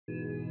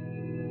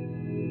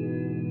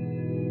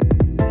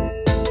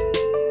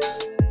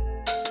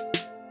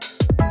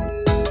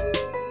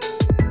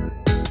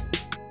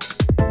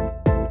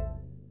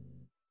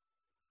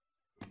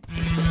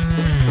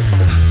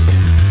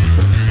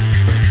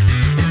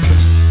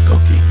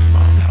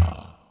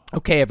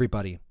Okay,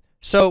 everybody.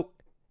 So,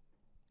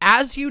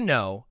 as you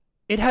know,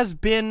 it has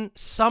been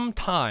some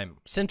time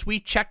since we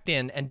checked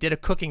in and did a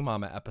Cooking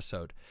Mama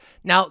episode.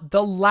 Now,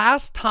 the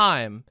last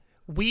time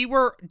we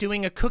were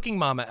doing a Cooking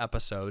Mama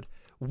episode,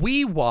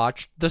 we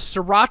watched the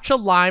sriracha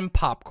lime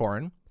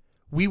popcorn,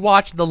 we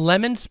watched the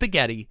lemon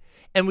spaghetti,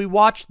 and we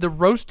watched the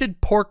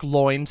roasted pork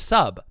loin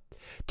sub.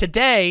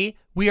 Today,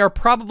 we are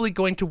probably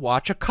going to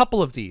watch a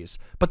couple of these,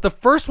 but the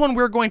first one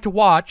we're going to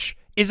watch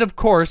is, of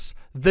course,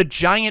 the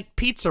giant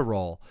pizza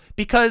roll.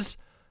 Because,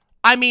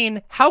 I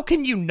mean, how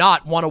can you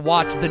not want to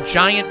watch the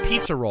giant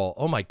pizza roll?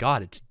 Oh my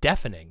god, it's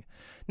deafening.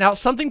 Now,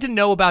 something to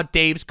know about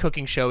Dave's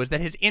cooking show is that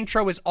his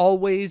intro is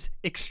always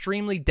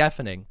extremely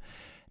deafening.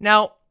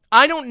 Now,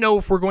 I don't know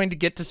if we're going to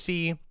get to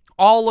see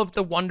all of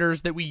the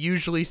wonders that we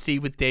usually see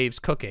with Dave's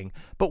cooking,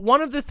 but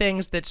one of the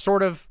things that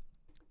sort of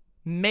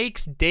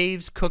makes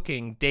Dave's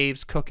cooking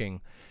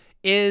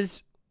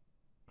is,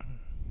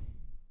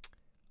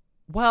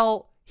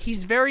 well,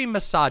 he's very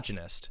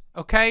misogynist,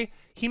 okay?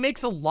 He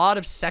makes a lot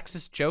of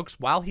sexist jokes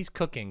while he's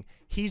cooking.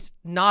 He's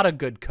not a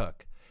good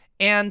cook.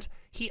 And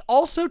he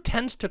also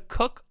tends to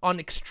cook on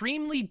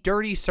extremely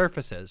dirty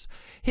surfaces.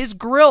 His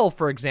grill,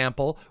 for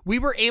example, we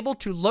were able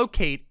to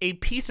locate a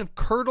piece of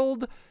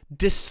curdled,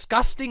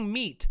 disgusting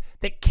meat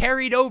that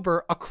carried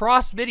over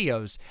across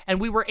videos, and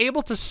we were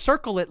able to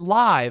circle it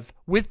live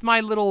with my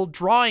little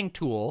drawing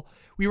tool.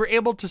 We were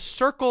able to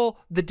circle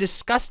the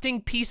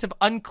disgusting piece of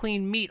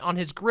unclean meat on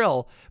his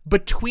grill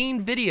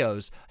between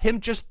videos, him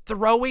just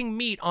throwing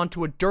meat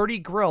onto a dirty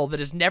grill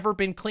that has never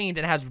been cleaned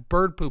and has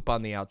bird poop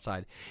on the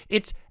outside.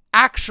 It's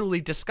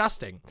actually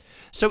disgusting.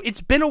 So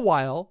it's been a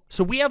while,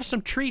 so we have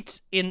some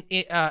treats on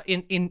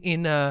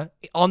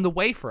the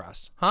way for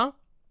us, huh?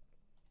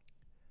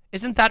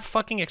 Isn't that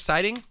fucking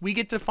exciting? We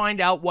get to find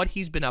out what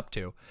he's been up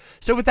to.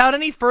 So without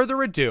any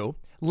further ado,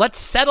 let's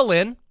settle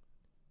in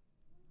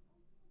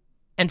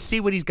and see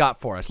what he's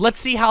got for us. Let's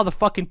see how the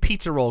fucking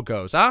pizza roll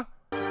goes, huh?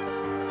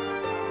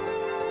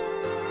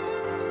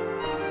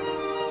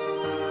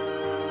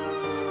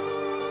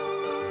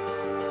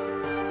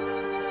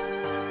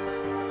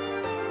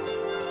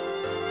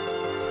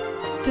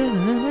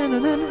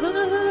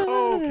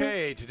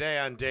 Okay, today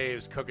on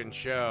Dave's Cooking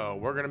Show,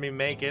 we're going to be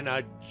making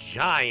a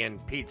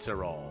giant pizza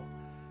roll.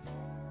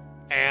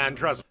 And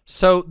trust me.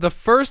 So the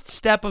first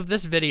step of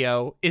this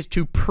video is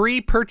to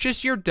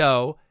pre-purchase your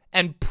dough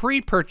and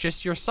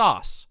pre-purchase your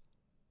sauce.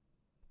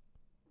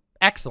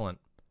 Excellent.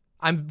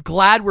 I'm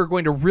glad we're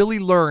going to really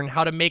learn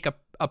how to make a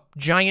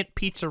giant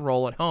pizza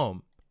roll at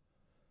home.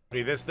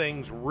 This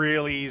thing's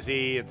really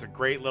easy. It's a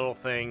great little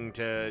thing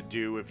to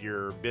do if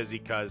you're busy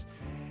because,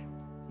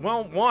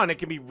 well, one, it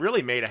can be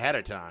really made ahead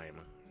of time.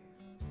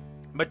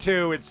 But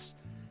two, it's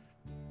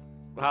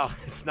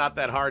not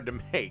that hard to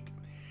make.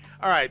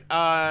 All right,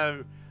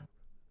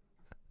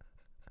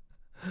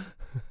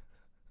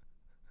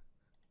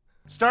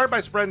 start by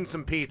spreading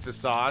some pizza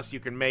sauce.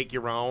 You can make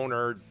your own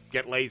or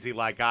get lazy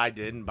like I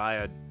did and buy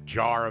a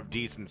jar of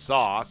decent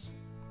sauce.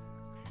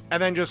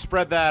 And then just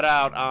spread that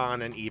out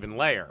on an even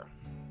layer.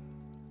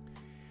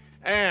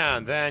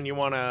 And then you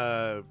want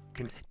to...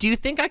 Do you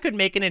think I could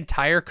make an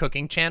entire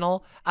cooking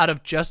channel out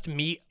of just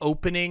me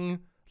opening,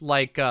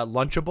 like,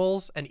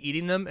 Lunchables and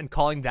eating them and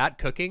calling that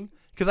cooking?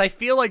 Because I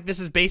feel like this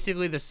is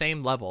basically the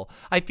same level.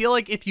 I feel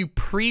like if you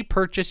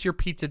pre-purchase your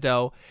pizza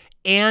dough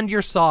and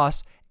your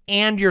sauce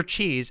and your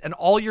cheese, and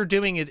all you're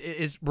doing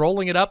is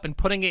rolling it up and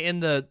putting it in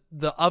the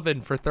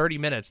oven for 30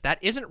 minutes, that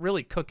isn't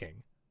really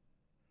cooking.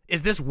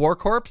 Is this War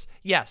Corpse?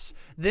 Yes.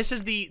 This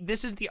is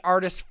the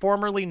artist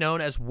formerly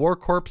known as War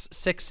Corpse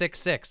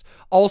 666,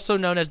 also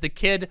known as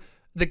the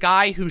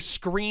guy who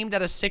screamed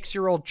at a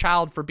 6-year-old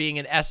child for being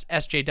an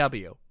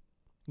SJW.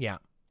 Yeah.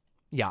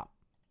 Yeah.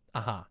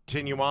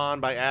 Continue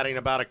on by adding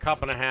about 1.5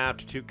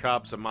 cups to 2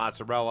 cups of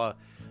mozzarella,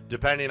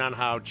 depending on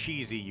how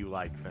cheesy you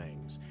like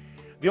things.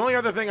 The only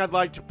other thing I'd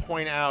like to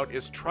point out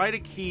is try to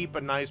keep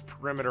a nice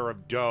perimeter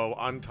of dough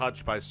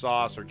untouched by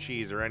sauce or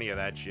cheese or any of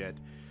that shit.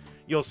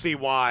 You'll see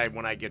why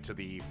when I get to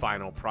the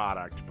final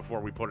product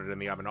before we put it in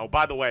the oven. Oh,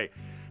 by the way,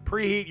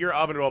 preheat your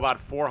oven to about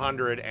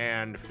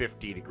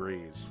 450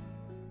 degrees.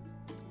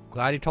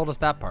 Glad you told us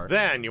that part.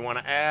 Then you want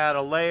to add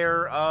a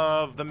layer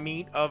of the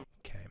meat of...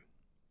 Okay.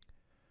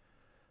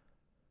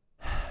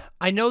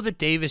 I know that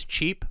Dave is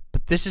cheap,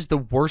 but this is the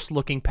worst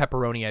looking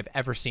pepperoni I've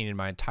ever seen in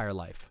my entire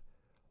life.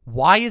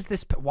 Why is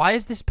this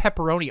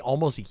pepperoni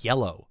almost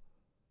yellow?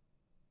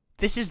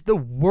 This is the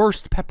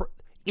worst pepper...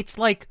 It's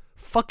like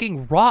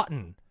fucking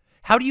rotten.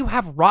 How do you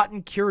have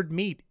rotten cured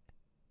meat?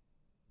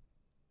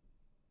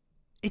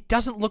 It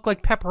doesn't look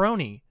like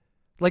pepperoni.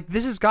 Like,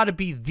 this has got to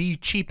be the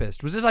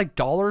cheapest. Was this like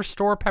dollar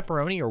store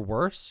pepperoni or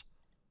worse?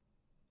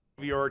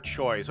 Your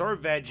choice, or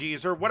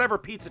veggies, or whatever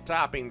pizza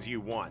toppings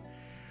you want.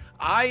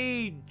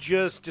 I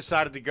just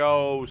decided to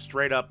go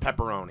straight up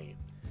pepperoni.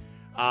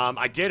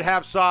 I did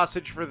have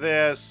sausage for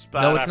this,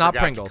 but no, it's not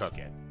forgot Pringles. To cook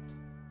it.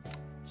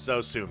 So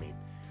sue me.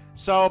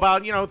 So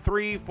about,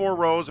 3-4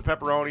 rows of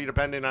pepperoni,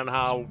 depending on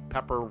how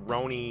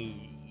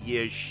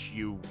pepperoni-ish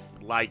you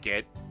like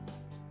it.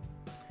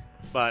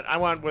 But I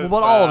went with...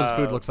 Well, all of his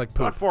food looks like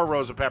poop. About 4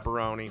 rows of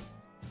pepperoni.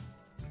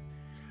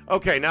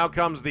 Okay, now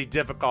comes the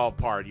difficult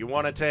part. You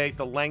want to take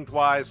the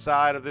lengthwise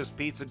side of this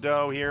pizza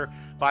dough here.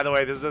 By the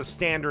way, this is a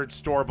standard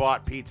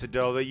store-bought pizza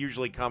dough. They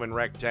usually come in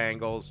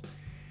rectangles.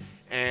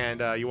 And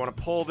you want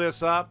to pull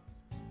this up.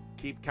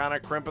 Keep kind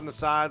of crimping the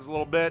sides a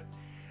little bit.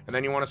 And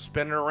then you want to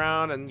spin it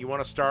around, and you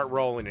want to start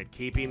rolling it.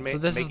 So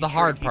this is the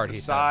hard part, he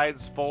said.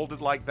 Sides folded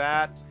like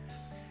that.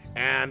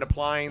 And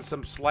applying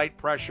some slight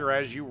pressure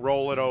as you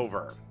roll it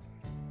over.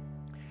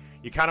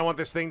 You kind of want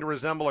this thing to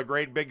resemble a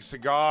great big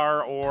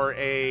cigar or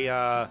a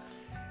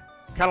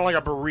kind of like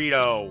a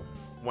burrito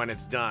when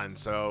it's done.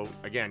 So,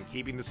 again,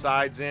 keeping the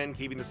sides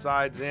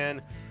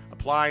in,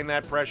 applying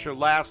that pressure.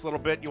 Last little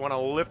bit, you want to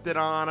lift it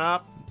on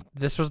up.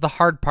 This was the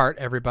hard part,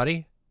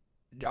 everybody.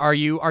 Are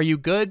you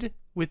good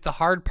with the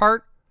hard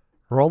part?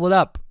 Roll it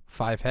up.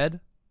 5 head.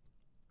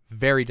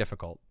 Very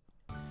difficult.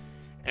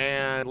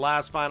 And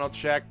last final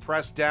check.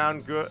 Press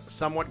down good,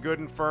 somewhat good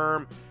and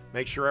firm.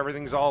 Make sure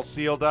everything's all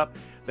sealed up.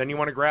 Then you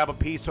want to grab a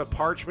piece of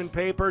parchment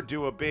paper,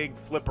 do a big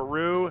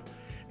flipperoo,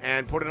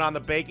 and put it on the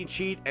baking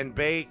sheet and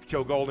bake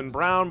till golden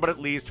brown, but at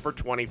least for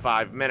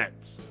 25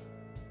 minutes.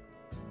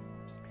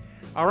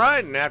 All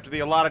right, and after the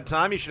allotted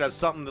time, you should have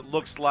something that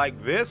looks like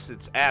this.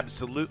 It's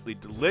absolutely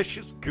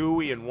delicious,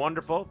 gooey, and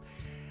wonderful.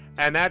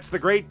 And that's the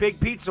great big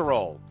pizza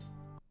roll.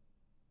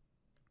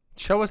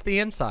 Show us the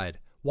inside.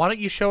 Why don't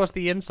you show us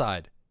the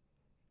inside?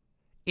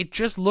 It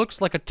just looks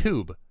like a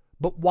tube.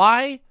 But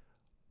why?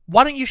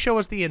 Why don't you show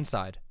us the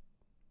inside?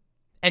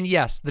 And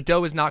yes, the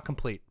dough is not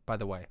complete, by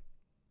the way.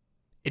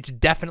 It's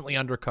definitely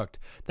undercooked.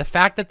 The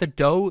fact that the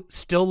dough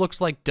still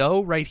looks like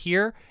dough right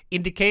here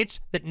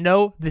indicates that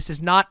no, this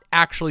is not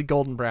actually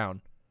golden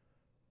brown.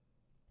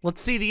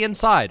 Let's see the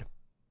inside.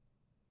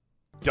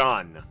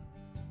 Done.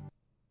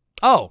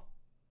 Oh.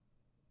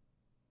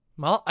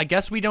 Well, I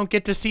guess we don't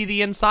get to see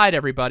the inside,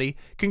 everybody.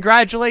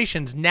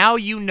 Congratulations. Now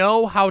you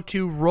know how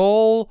to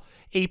roll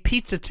a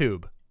pizza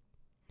tube.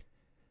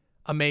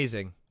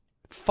 Amazing.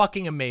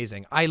 Fucking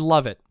amazing. I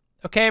love it.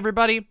 Okay,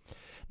 everybody?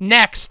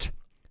 Next,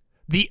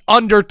 the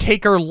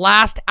Undertaker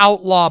Last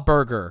Outlaw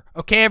Burger.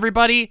 Okay,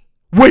 everybody?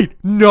 Wait,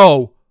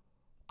 no.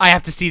 I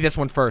have to see this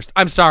one first.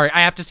 I'm sorry. I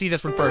have to see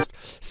this one first.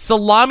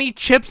 Salami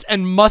chips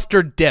and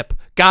mustard dip.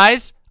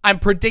 Guys, I'm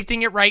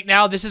predicting it right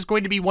now. This is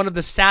going to be one of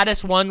the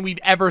saddest one we've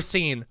ever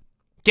seen.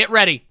 Get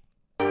ready.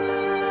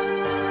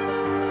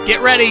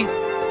 Get ready.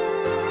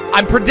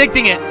 I'm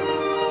predicting it.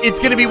 It's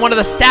going to be one of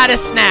the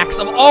saddest snacks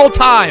of all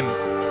time.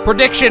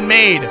 Prediction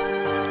made.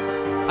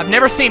 I've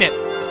never seen it.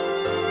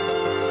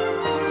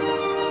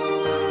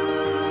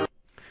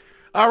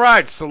 All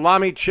right,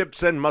 salami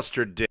chips and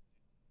mustard dip.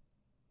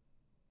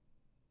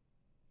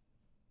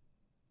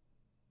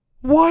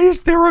 Why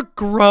is there a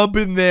grub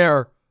in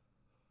there?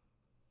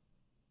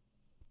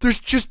 There's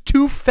just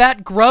 2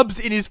 fat grubs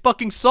in his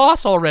fucking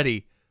sauce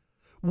already.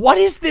 What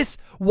is this?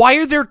 Why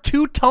are there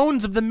 2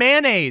 tones of the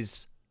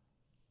mayonnaise?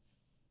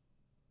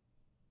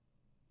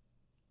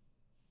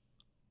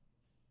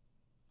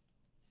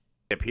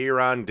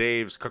 Here on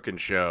Dave's Cooking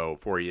Show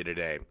for you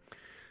today.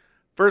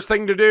 First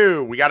thing to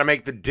do, we got to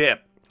make the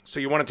dip. So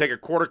you want to take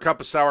a 1/4 cup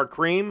of sour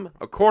cream,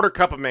 a 1/4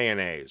 cup of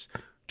mayonnaise,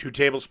 2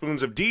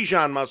 tablespoons of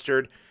Dijon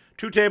mustard,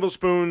 2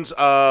 tablespoons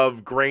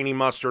of grainy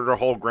mustard or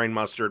whole grain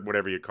mustard,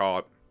 whatever you call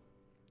it.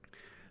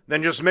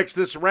 Then just mix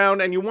this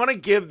around, and you want to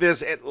give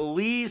this at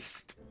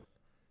least...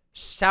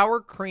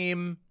 Sour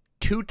cream,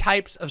 2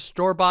 types of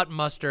store-bought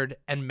mustard,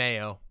 and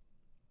mayo.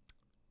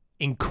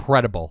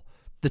 Incredible.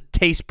 The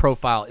taste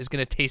profile is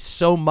going to taste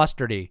so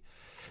mustardy.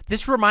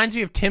 This reminds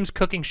me of Tim's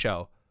cooking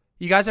show.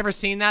 You guys ever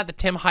seen that? The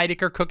Tim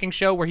Heidecker cooking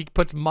show where he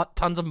puts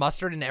tons of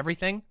mustard in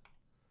everything?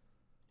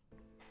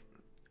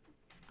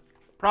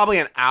 Probably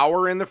an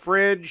hour in the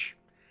fridge.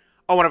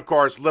 Oh, and of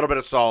course, a little bit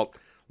of salt,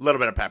 a little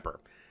bit of pepper.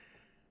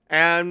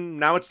 And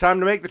now it's time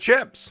to make the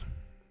chips.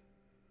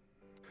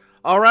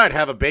 All right,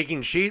 have a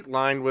baking sheet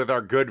lined with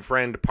our good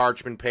friend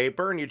parchment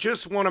paper, and you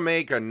just want to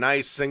make a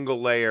nice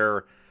single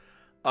layer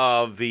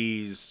of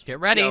these Get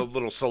ready.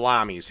 Little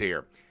salamis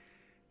here.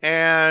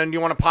 And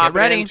you want to pop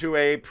it into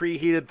a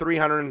preheated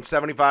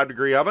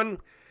 375-degree oven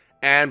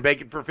and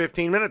bake it for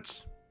 15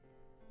 minutes.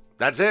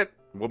 That's it.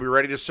 We'll be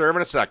ready to serve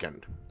in a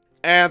second.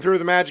 And through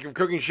the magic of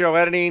cooking show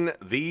editing,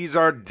 these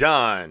are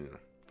done.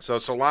 So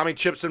salami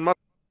chips and mustard.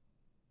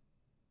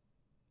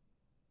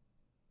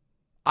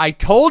 I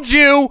told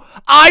you!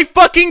 I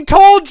fucking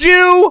told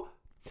you!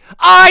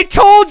 I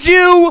told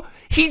you!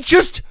 He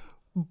just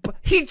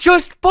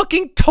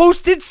fucking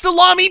toasted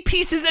salami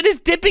pieces and is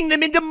dipping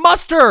them into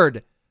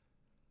mustard!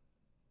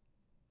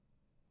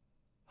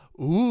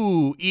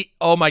 Ooh,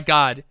 oh my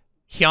god.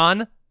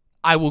 Hyun,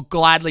 I will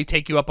gladly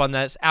take you up on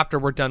this after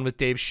we're done with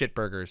Dave's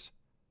shitburgers.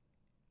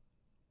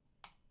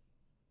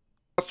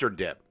 Mustard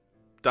dip.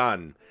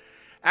 Done.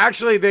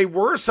 Actually, they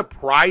were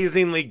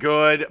surprisingly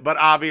good, but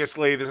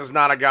obviously this is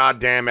not a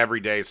goddamn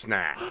everyday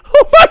snack.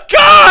 Oh my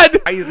god!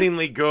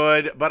 Surprisingly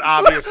good, but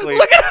obviously...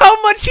 Look at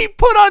how much he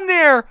put on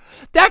there!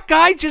 That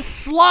guy just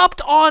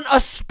slopped on a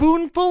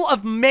spoonful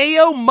of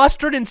mayo,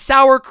 mustard, and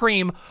sour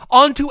cream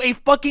onto a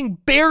fucking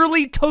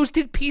barely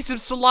toasted piece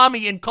of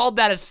salami and called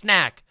that a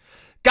snack.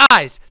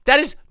 Guys, that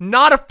is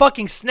not a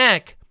fucking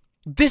snack.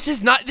 This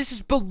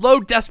is below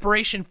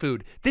desperation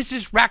food. This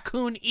is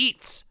raccoon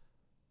eats.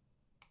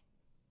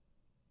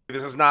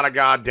 This is not a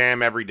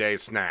goddamn everyday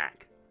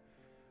snack.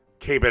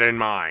 Keep it in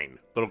mind.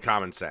 Little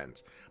common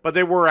sense. But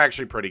they were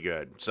actually pretty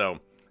good. So,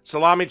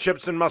 salami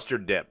chips and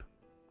mustard dip.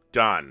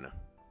 Done.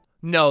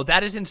 No,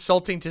 that is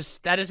insulting to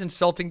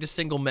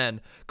single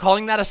men.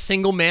 Calling that a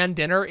single man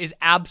dinner is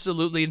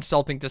absolutely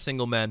insulting to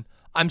single men.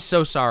 I'm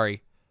so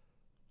sorry.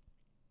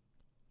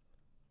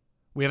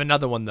 We have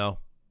another one though.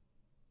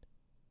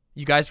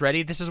 You guys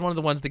ready? This is one of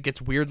the ones that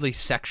gets weirdly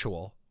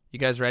sexual. You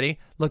guys ready?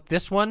 Look,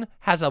 this one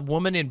has a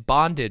woman in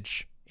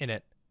bondage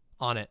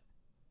on it.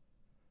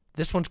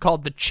 This one's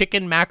called the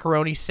chicken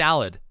macaroni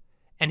salad,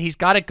 and he's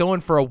got it going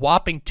for a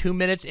whopping 2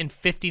 minutes and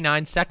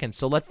 59 seconds.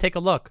 So let's take a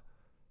look.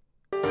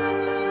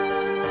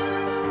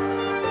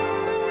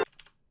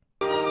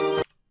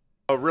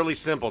 Really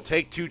simple.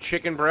 Take 2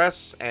 chicken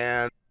breasts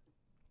and...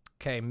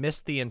 Okay,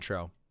 missed the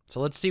intro. So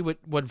let's see what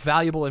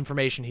valuable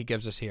information he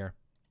gives us here.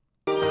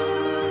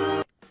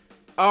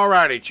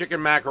 Alrighty,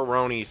 chicken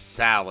macaroni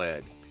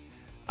salad.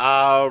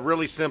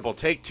 Really simple.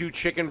 Take 2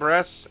 chicken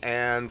breasts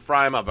and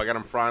fry them up. I got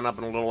them frying up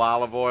in a little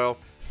olive oil,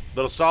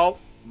 little salt,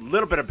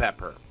 little bit of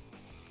pepper.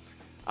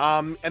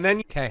 And then...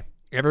 Okay,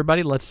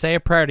 everybody, let's say a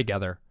prayer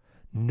together.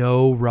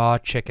 No raw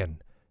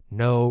chicken.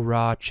 No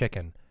raw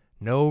chicken.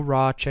 No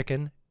raw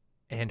chicken.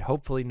 And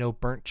hopefully no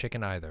burnt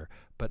chicken either.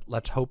 But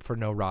let's hope for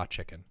no raw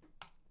chicken.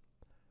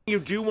 You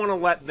do want to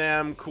let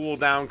them cool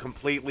down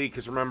completely,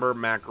 because remember,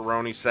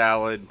 macaroni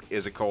salad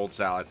is a cold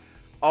salad.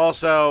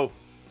 Also,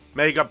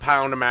 make a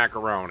pound of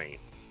macaroni.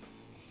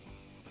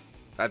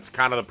 That's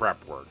kind of the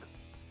prep work.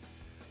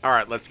 All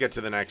right, let's get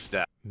to the next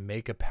step.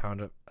 Make a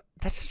pound of...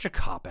 That's such a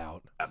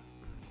cop-out.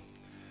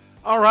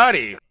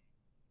 Alrighty.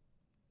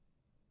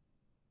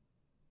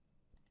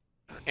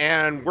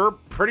 And we're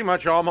pretty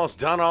much almost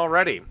done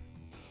already.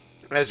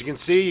 As you can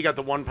see, you got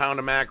the 1 pound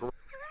of macaroni.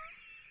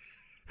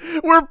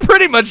 We're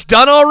pretty much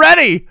done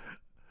already.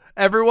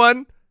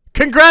 Everyone,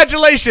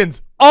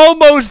 congratulations.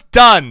 Almost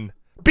done.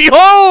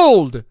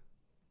 Behold.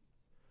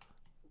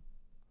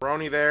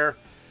 Macaroni there.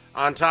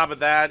 On top of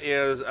that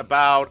is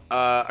about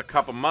a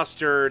cup of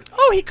mustard.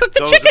 Oh, he cooked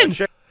the chicken.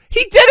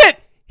 He did it.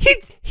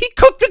 He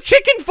cooked the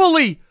chicken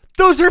fully.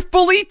 Those are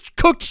fully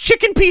cooked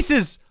chicken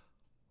pieces.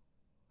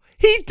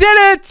 He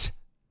did it.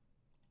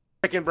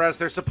 Chicken breast.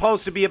 They're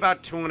supposed to be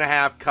about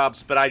 2.5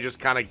 cups, but I just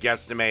kind of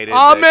guesstimated.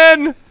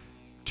 Amen.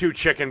 2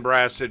 chicken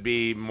breasts would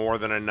be more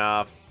than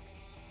enough.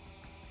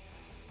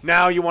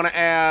 Now you want to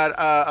add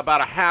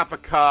about a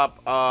 1/2 cup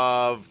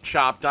of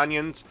chopped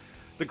onions.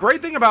 The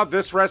great thing about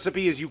this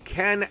recipe is you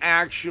can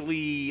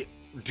actually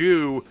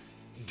do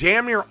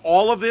damn near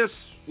all of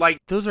this. Like,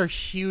 those are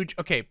huge.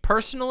 Okay,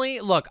 personally,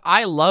 look,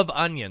 I love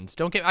onions.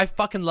 I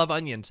fucking love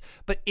onions.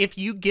 But if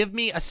you give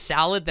me a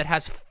salad that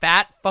has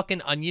fat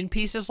fucking onion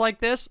pieces like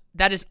this,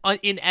 that is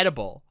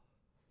inedible.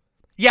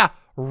 Yeah,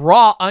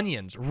 raw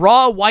onions,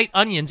 raw white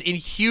onions in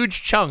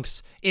huge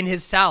chunks in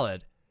his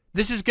salad.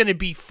 This is gonna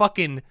be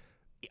fucking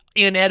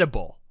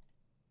inedible.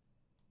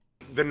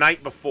 The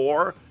night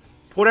before,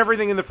 put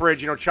everything in the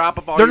fridge, you know, chop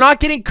up all They're not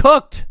getting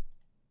cooked.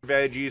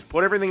 Veggies,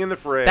 put everything in the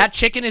fridge. That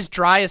chicken is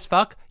dry as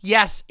fuck.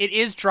 Yes, it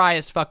is dry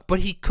as fuck, but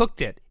he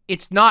cooked it.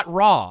 It's not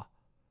raw.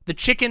 The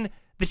chicken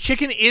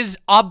is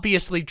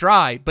obviously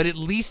dry, but at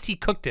least he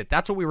cooked it.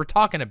 That's what we were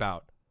talking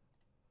about.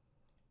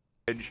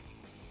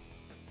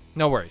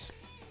 No worries.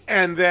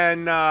 And then,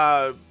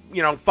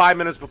 you know, 5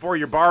 minutes before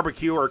your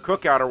barbecue or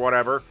cookout or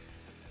whatever,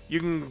 you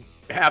can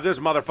have this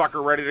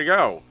motherfucker ready to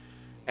go.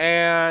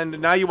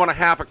 And now you want a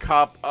 1/2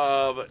 cup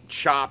of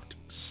chopped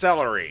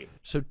celery.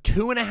 So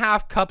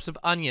 2.5 cups of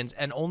onions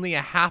and only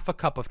a 1/2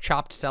 cup of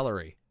chopped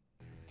celery.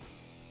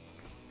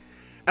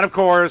 And of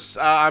course,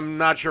 I'm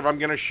not sure if I'm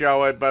going to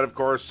show it, but of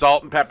course,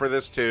 salt and pepper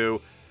this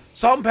too.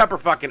 Salt and pepper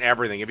fucking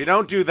everything. If you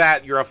don't do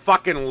that, you're a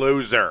fucking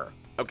loser,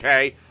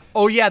 okay?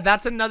 Oh yeah,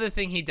 that's another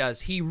thing he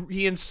does.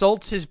 He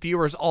insults his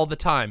viewers all the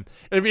time.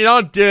 If you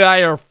don't do that,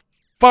 you're a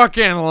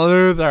fucking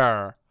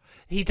loser.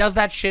 He does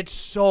that shit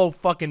so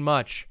fucking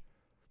much.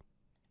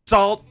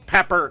 Salt,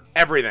 pepper,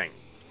 everything.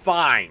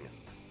 Fine.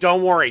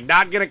 Don't worry,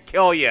 not gonna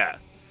kill you.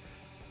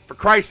 For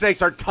Christ's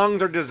sakes, our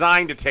tongues are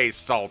designed to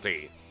taste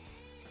salty.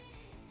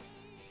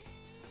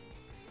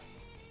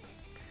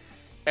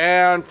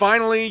 And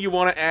finally, you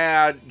want to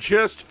add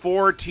just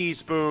 4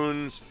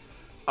 teaspoons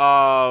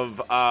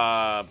of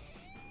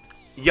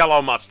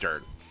yellow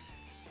mustard.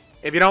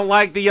 If you don't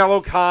like the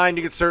yellow kind,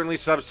 you could certainly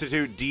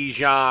substitute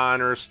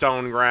Dijon or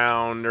stone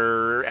ground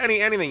or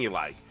anything you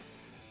like.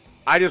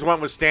 I just went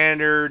with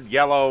standard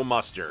yellow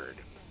mustard.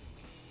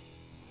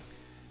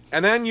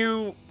 And then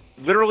you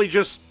literally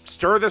just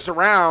stir this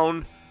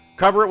around,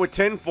 cover it with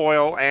tin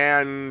foil,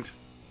 and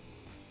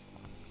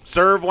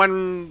serve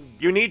when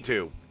you need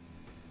to.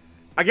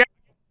 Again,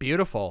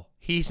 beautiful.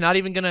 He's not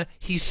even gonna,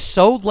 he's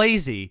so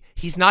lazy,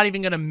 he's not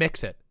even gonna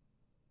mix it.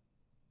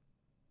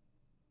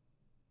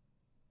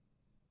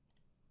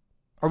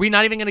 Are we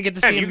not even gonna get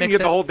to see him mix it? You can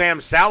get the whole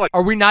damn salad.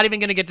 Are we not even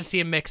gonna get to see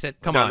him mix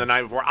it? Come on. The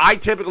night before. I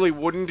typically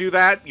wouldn't do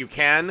that. You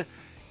can,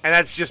 and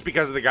that's just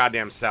because of the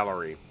goddamn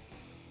celery.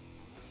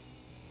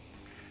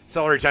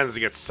 Celery tends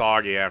to get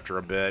soggy after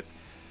a bit.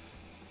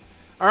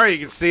 All right, you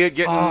can see it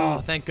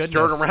getting thank goodness.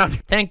 stirred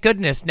around. Thank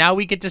goodness. Now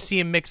we get to see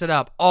him mix it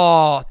up.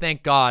 Oh,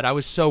 thank God. I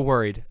was so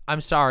worried.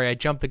 I'm sorry. I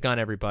jumped the gun,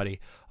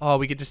 everybody. Oh,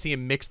 we get to see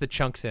him mix the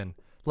chunks in.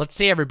 Let's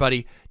see,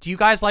 everybody. Do you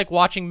guys like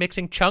watching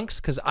mixing chunks?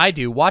 Because I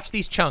do. Watch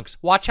these chunks.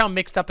 Watch how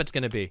mixed up it's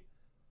going to be.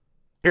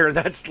 Here,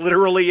 that's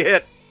literally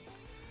it.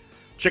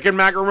 Chicken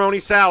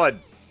macaroni salad.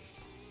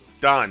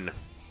 Done.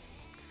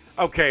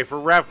 Okay, for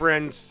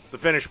reference, the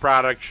finished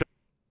product.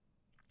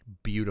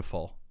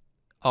 Beautiful.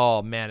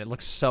 Oh, man, it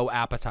looks so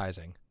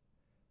appetizing.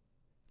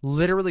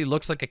 Literally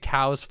looks like a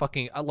cow's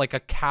fucking, like a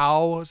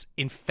cow's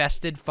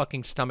infested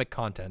fucking stomach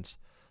contents.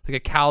 Like a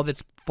cow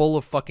that's full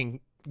of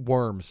fucking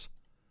worms.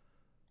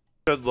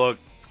 Should look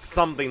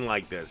something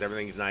like this.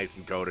 Everything's nice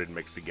and coated and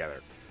mixed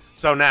together.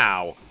 So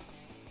now,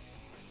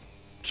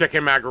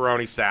 chicken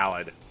macaroni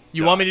salad.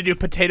 You want me to do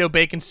potato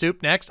bacon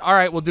soup next? All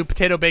right, we'll do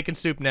potato bacon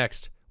soup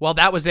next. Well,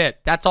 that was it.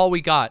 That's all we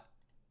got.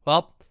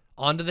 Well,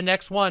 on to the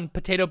next one,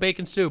 potato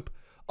bacon soup.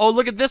 Oh,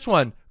 look at this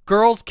one.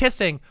 Girls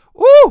kissing.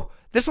 Woo!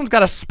 This one's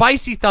got a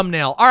spicy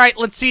thumbnail. All right,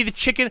 let's see the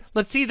chicken.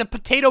 Let's see the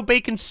potato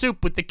bacon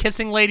soup with the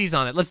kissing ladies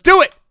on it. Let's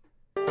do it!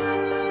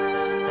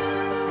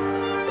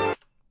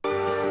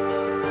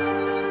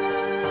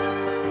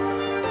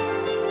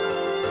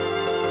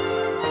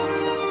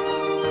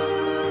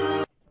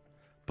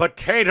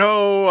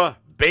 Potato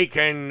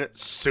bacon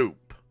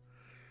soup.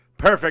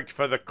 Perfect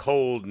for the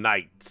cold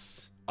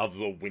nights of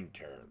the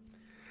winter.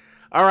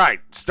 All right,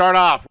 start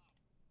off.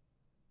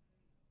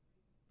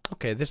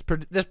 Okay, this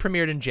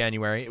premiered in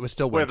January. It was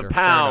still winter. With a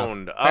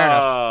pound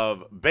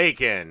of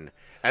bacon.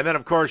 And then,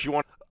 of course, you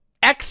want...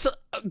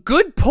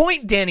 Good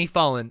point, Danny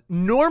Fallen.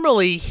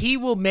 Normally, he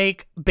will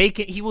make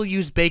bacon. He will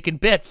use bacon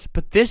bits,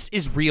 but this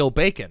is real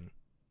bacon.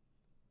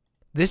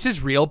 This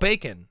is real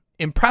bacon.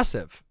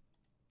 Impressive.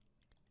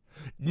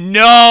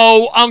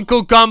 No,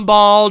 Uncle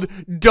Gumbald,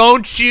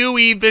 don't you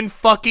even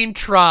fucking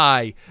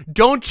try.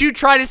 Don't you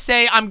try to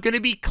say I'm gonna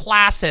be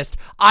classist.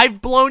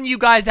 I've blown you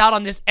guys out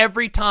on this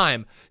every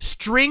time.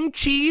 String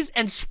cheese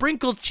and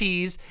sprinkled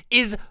cheese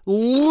is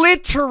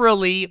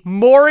literally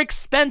more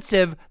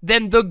expensive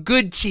than the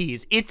good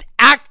cheese. It's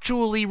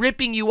actually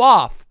ripping you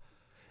off.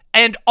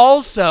 And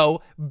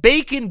also,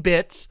 bacon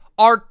bits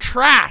are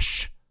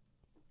trash.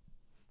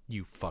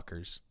 You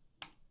fuckers.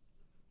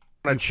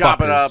 I'm gonna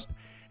chop it up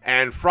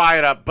and fry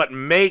it up, but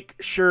make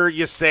sure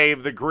you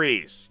save the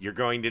grease. You're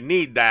going to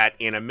need that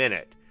in a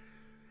minute.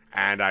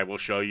 And I will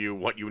show you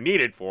what you need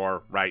it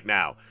for right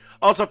now.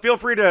 Also, feel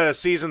free to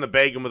season the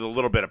bacon with a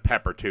little bit of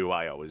pepper, too.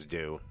 I always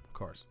do. Of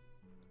course.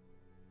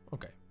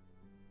 Okay.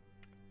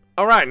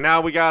 All right,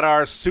 now we got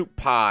our soup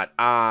pot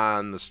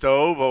on the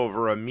stove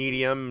over a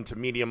medium to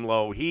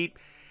medium-low heat.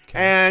 Okay.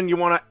 And you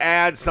want to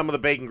add some of the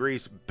bacon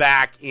grease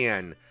back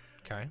in.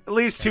 Okay. At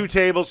least 2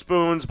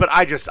 tablespoons, but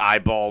I just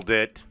eyeballed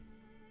it.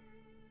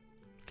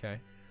 Okay.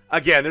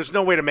 Again, there's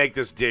no way to make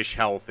this dish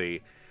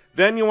healthy.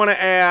 Then you want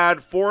to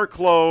add 4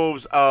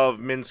 cloves of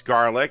minced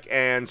garlic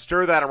and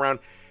stir that around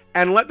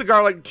and let the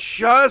garlic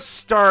just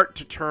start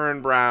to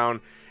turn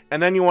brown.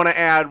 And then you want to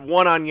add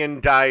 1 onion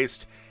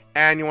diced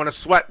and you want to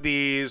sweat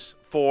these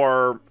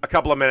for a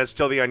couple of minutes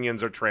till the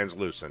onions are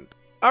translucent.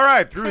 All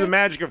right, through the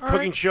magic of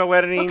cooking show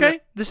editing. Okay,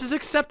 this is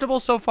acceptable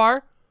so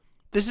far.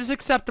 This is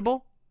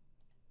acceptable.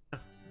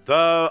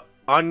 The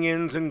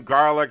onions and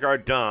garlic are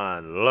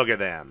done. Look at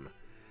them.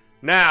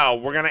 Now,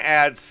 we're going to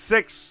add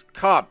 6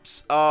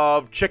 cups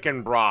of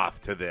chicken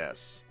broth to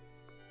this.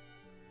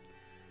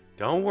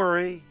 Don't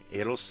worry,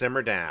 it'll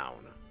simmer down.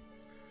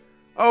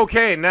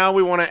 Okay, now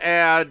we want to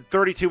add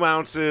 32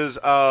 ounces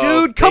of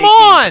Dude, come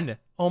on!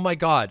 Oh my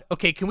god.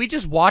 Okay, can we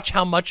just watch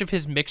how much of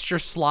his mixture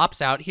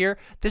slops out here?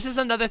 This is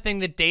another thing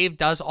that Dave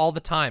does all the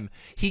time.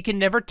 He can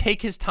never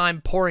take his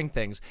time pouring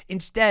things.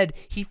 Instead,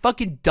 he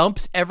fucking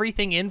dumps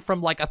everything in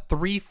from like a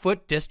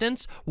 3-foot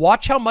distance.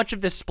 Watch how much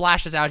of this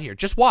splashes out here.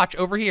 Just watch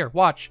over here.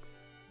 Watch.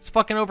 It's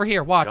fucking over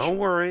here. Watch. Don't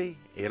worry.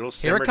 It'll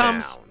simmer here it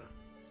comes. down.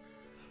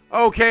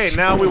 Okay,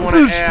 now we want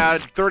to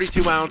add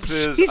 32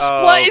 ounces He's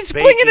of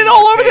flinging it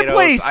all over the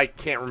place. I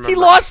can't remember. He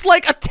lost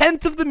like a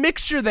 1/10 of the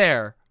mixture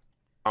there.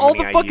 All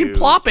the fucking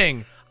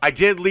plopping. I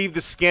did leave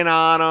the skin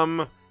on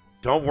them.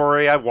 Don't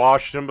worry, I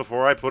washed them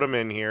before I put them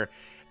in here.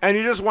 And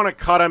you just want to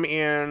cut them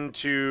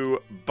into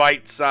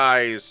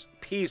bite-sized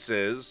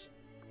pieces.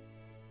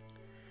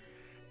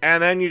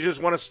 And then you just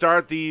want to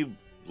start the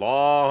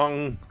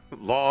long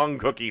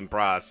cooking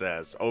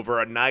process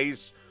over a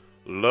nice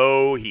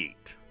low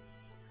heat.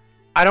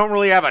 I don't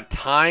really have a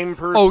time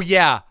per... Oh,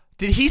 yeah.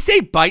 Did he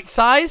say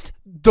bite-sized?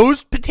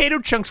 Those potato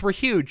chunks were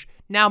huge.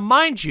 Now,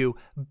 mind you,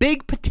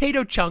 big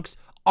potato chunks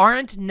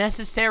aren't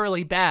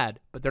necessarily bad,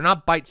 but they're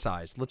not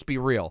bite-sized. Let's be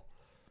real.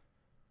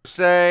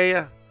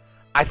 Say,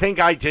 I think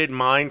I did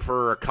mine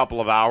for a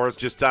couple of hours,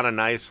 just on a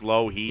nice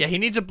low heat. Yeah, he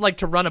needs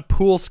to run a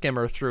pool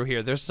skimmer through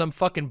here. There's some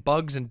fucking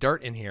bugs and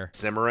dirt in here.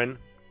 Simmering.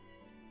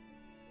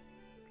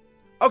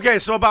 Okay,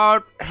 so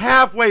about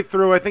halfway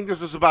through, I think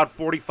this was about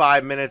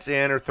 45 minutes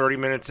in or 30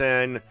 minutes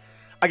in.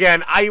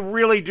 Again, I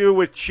really do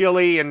with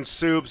chili and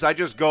soups. I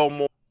just go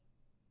more.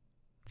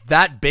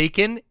 That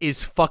bacon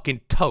is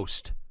fucking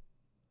toast.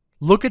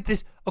 Look at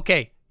this.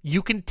 Okay,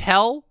 you can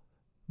tell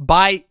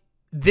by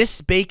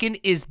this bacon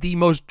is the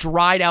most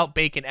dried out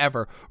bacon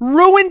ever.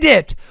 Ruined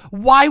it.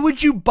 Why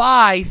would you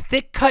buy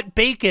thick cut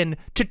bacon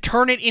to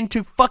turn it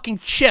into fucking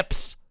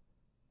chips?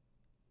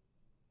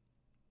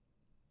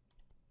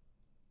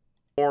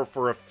 More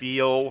for a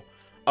feel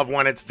of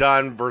when it's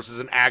done versus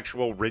an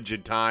actual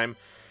rigid time.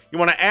 You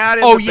want to add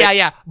in. Oh,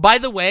 yeah. By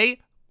the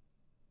way,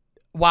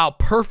 wow,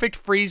 perfect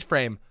freeze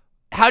frame.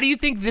 How do you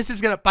think this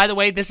is gonna? By the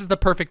way, this is the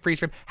perfect freeze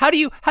frame. How do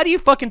you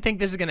fucking think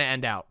this is gonna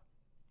end out?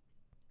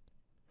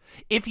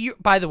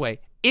 By the way,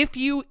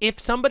 if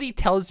somebody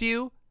tells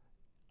you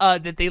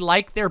that they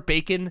like their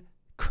bacon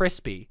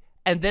crispy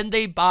and then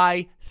they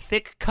buy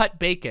thick cut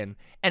bacon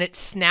and it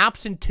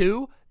snaps in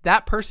two,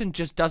 that person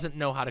just doesn't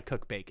know how to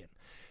cook bacon.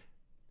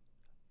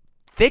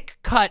 Thick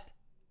cut,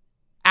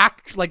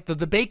 like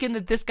the bacon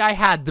that this guy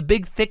had, the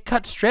big thick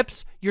cut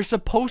strips, it's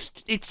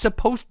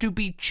supposed to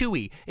be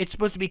chewy. It's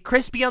supposed to be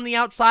crispy on the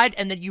outside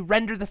and then you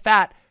render the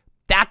fat.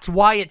 That's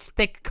why it's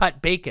thick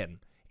cut bacon.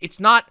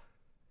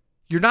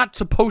 You're not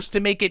supposed to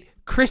make it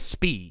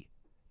crispy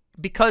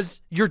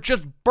because you're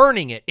just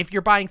burning it if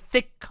you're buying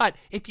thick cut.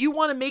 If you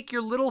want to make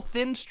your little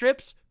thin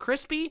strips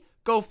crispy,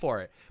 go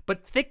for it.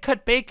 But thick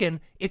cut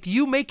bacon, if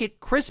you make it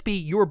crispy,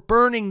 you're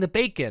burning the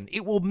bacon.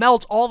 It will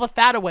melt all the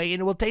fat away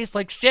and it will taste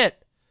like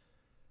shit.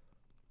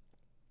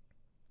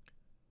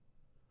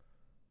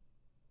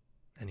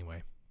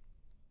 Anyway.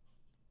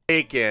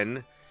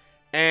 Bacon.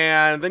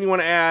 And then you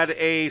want to add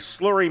a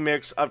slurry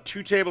mix of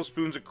 2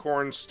 tablespoons of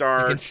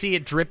cornstarch. You can see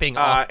it dripping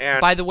off.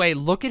 By the way,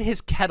 look at his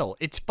kettle.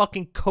 It's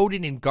fucking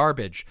coated in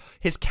garbage.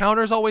 His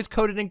counter's always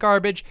coated in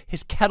garbage.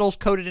 His kettle's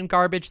coated in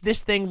garbage.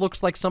 This thing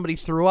looks like somebody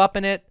threw up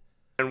in it.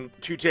 And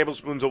 2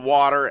 tablespoons of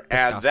water.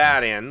 Disgusting. Add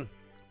that in.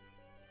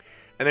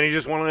 And then you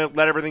just want to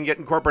let everything get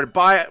incorporated.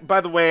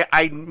 By the way,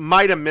 I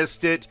might have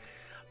missed it.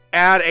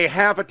 Add a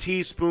half a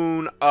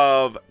teaspoon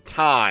of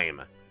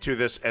thyme to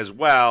this as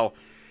well.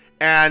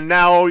 And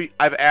now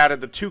I've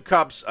added the 2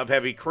 cups of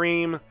heavy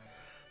cream,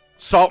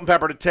 salt and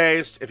pepper to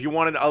taste. If you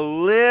want it a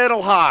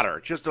little hotter,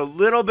 just a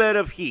little bit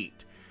of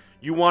heat,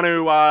 you want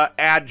to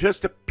add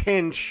just a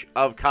pinch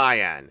of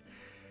cayenne.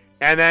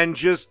 And then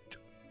just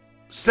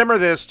simmer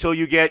this till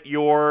you get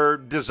your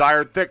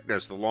desired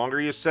thickness. The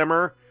longer you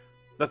simmer,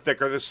 the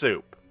thicker the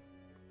soup.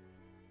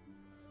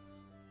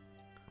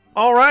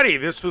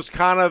 Alrighty, this was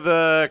kind of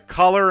the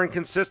color and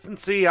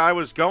consistency I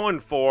was going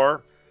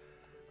for.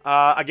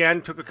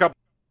 Again, took a couple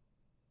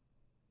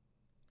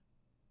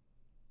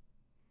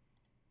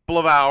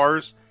of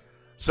hours.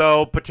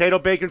 So, potato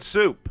bacon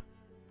soup,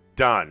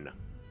 done.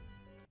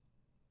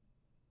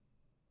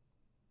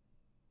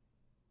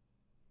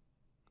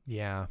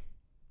 Yeah.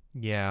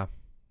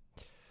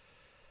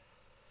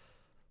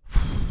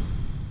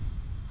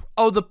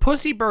 Oh, the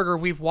Pussy Burger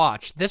we've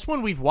watched. This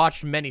one we've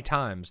watched many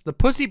times. The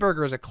Pussy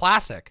Burger is a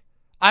classic.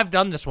 I've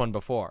done this one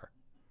before.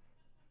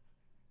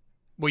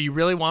 Well, you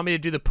really want me to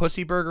do the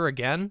Pussy Burger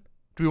again?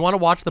 Do we want to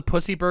watch the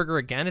Pussy Burger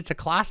again? It's a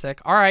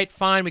classic. All right,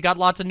 fine. We got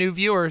lots of new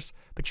viewers,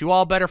 but you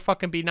all better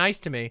fucking be nice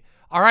to me.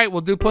 All right,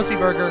 we'll do Pussy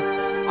Burger.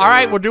 All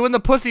right, we're doing the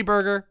Pussy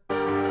Burger.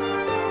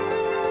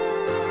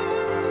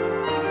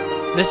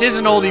 This is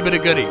an oldie but a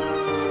goodie.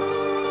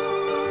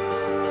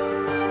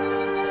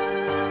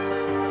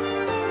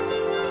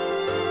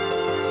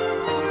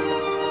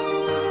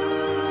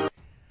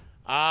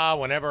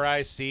 Whenever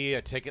I see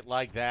a ticket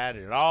like that,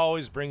 it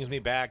always brings me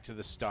back to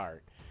the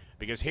start.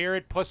 Because here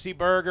at Pussy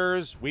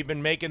Burgers, we've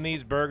been making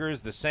these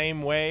burgers the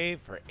same way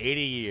for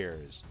 80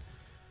 years.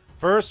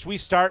 First, we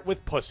start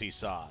with pussy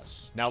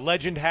sauce. Now,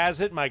 legend has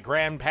it, my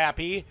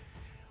grandpappy,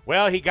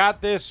 well, he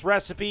got this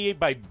recipe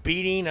by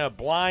beating a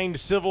blind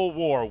Civil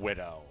War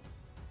widow.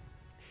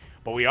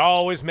 But we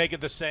always make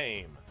it the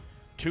same.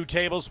 2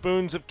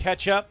 tablespoons of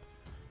ketchup,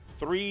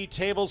 3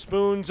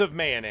 tablespoons of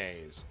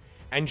mayonnaise,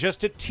 and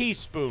just a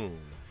teaspoon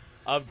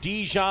of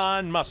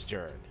Dijon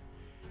mustard.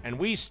 And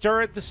we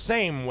stir it the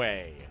same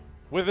way,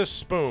 with a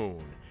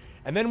spoon.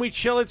 And then we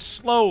chill it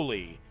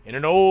slowly in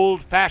an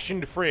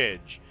old-fashioned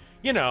fridge.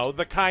 You know,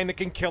 the kind that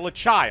can kill a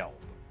child.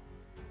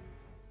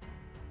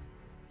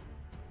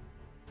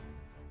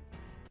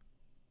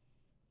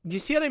 Do you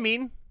see what I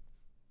mean?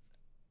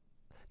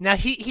 Now,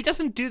 he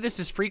doesn't do this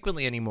as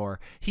frequently anymore.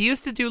 He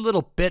used to do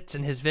little bits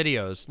in his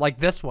videos, like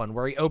this one,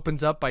 where he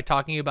opens up by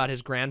talking about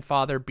his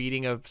grandfather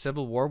beating a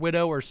Civil War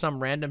widow or some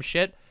random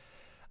shit.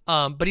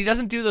 But he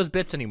doesn't do those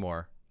bits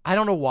anymore. I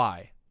don't know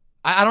why.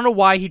 I don't know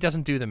why he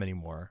doesn't do them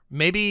anymore.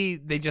 Maybe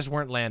they just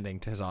weren't landing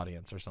to his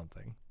audience or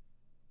something.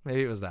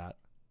 Maybe it was that.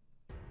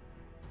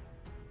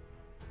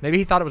 Maybe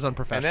he thought it was And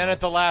unprofessional. then at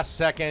the last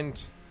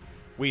second,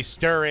 we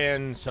stir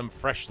in some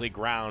freshly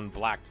ground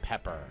black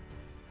pepper.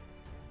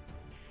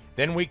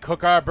 Then we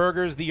cook our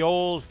burgers the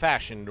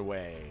old-fashioned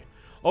way.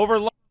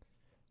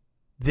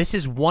 This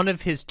is one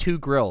of his 2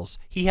 grills.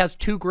 He has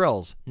 2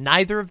 grills.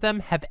 Neither of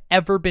them have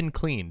ever been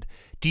cleaned.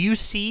 Do you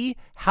see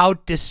how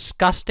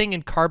disgusting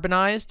and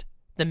carbonized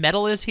the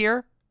metal is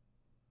here?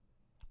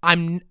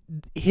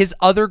 His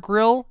other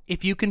grill,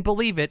 if you can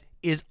believe it,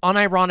 is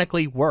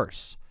unironically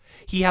worse.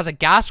 He has a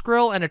gas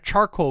grill and a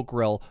charcoal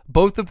grill,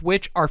 both of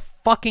which are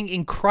fucking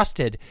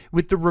encrusted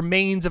with the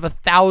remains of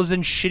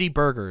 1,000 shitty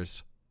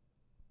burgers.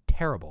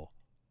 Terrible.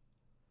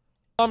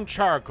 Some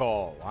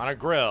charcoal on a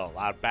grill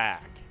out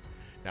back.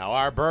 Now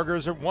our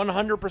burgers are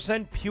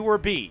 100% pure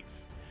beef.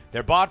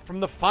 They're bought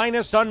from the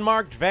finest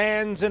unmarked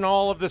vans in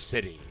all of the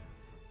city.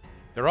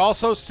 They're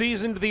also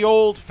seasoned the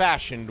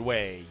old-fashioned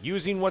way,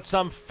 using what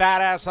some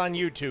fat ass on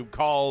YouTube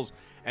calls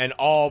an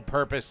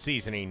all-purpose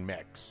seasoning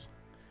mix.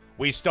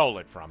 We stole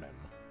it from him.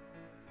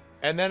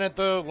 And then at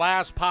the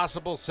last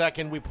possible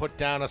second, we put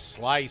down a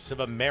slice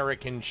of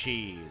American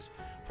cheese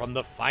from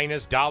the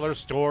finest dollar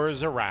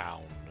stores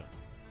around.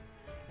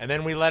 And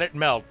then we let it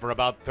melt for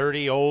about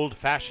 30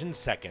 old-fashioned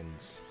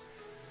seconds.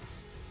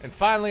 And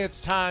finally,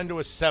 it's time to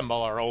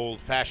assemble our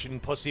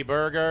old-fashioned pussy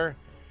burger.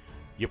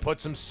 You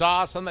put some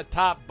sauce on the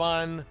top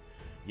bun,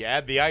 you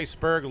add the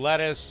iceberg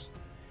lettuce,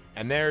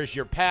 and there's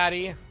your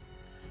patty.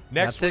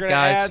 Next, we're going to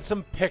add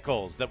some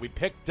pickles that we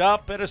picked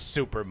up at a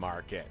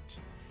supermarket.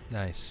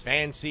 Nice.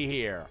 Fancy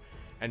here.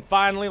 And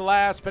finally,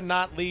 last but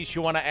not least,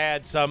 you want to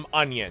add some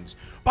onions.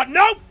 But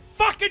no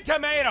fucking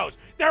tomatoes!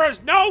 There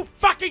is no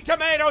fucking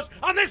tomatoes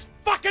on this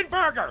fucking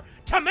burger!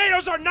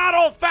 Tomatoes are not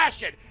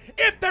old-fashioned!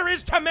 If there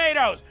is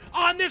tomatoes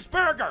on this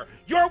burger,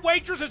 your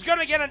waitress is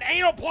gonna get an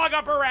anal plug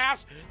up her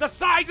ass the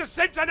size of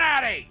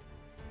Cincinnati!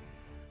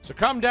 So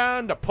come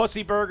down to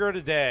Pussy Burger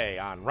today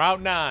on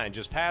Route 9,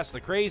 just past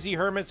the Crazy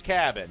Hermit's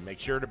cabin. Make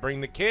sure to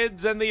bring the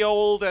kids and the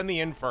old and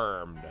the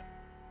infirmed.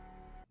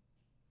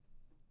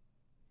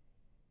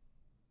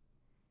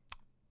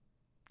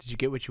 Did you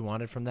get what you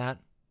wanted from that?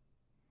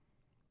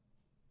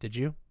 Did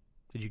you?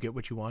 Did you get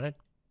what you wanted?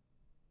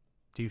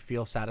 Do you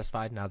feel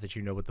satisfied now that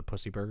you know what the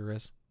Pussy Burger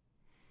is?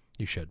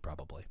 You should,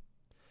 probably.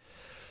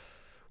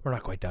 We're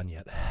not quite done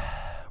yet.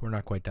 We're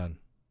not quite done.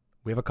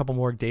 We have a couple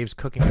more Dave's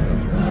cooking to go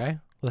through, okay?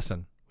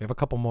 Listen, we have a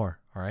couple more,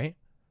 all right?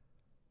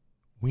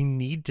 We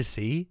need to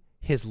see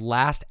his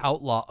last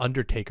Outlaw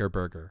Undertaker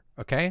burger,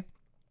 okay?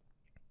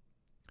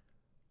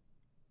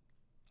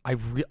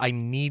 I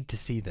need to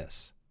see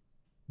this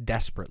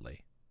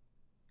desperately.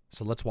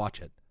 So let's watch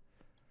it.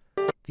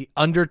 The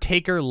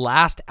Undertaker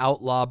Last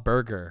Outlaw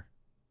Burger.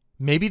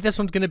 Maybe this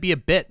one's going to be a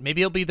bit.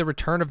 Maybe it'll be the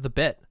return of the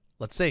bit.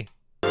 Let's see.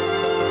 The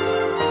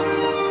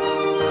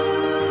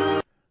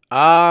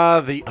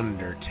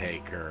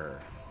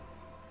Undertaker.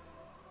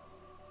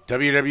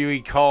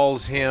 WWE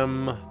calls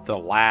him the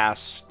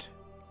Last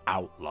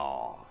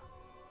Outlaw.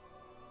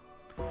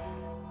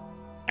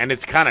 And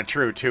it's kind of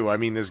true, too. I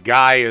mean, this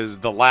guy is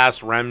the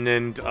last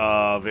remnant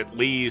of at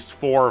least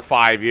 4 or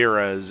 5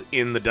 eras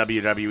in the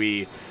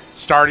WWE,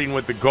 starting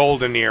with the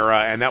Golden Era,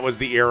 and that was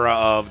the era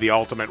of the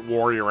Ultimate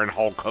Warrior and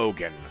Hulk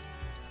Hogan.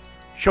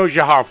 Shows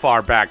you how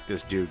far back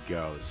this dude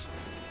goes.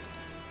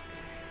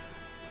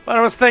 But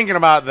I was thinking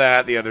about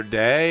that the other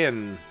day,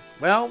 and,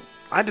 well,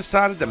 I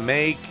decided to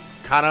make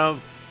kind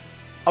of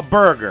a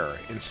burger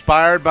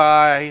inspired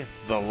by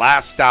the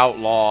Last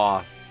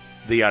Outlaw,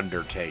 The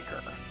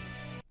Undertaker.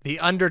 The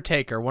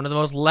Undertaker, one of the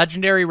most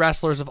legendary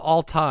wrestlers of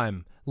all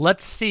time.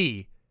 Let's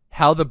see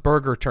how the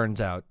burger turns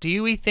out. Do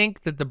you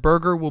think that the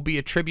burger will be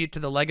a tribute to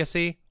the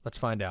legacy? Let's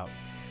find out.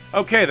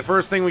 Okay, the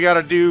first thing we got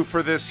to do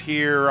for this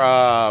here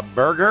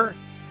burger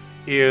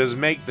is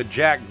make the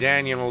Jack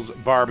Daniels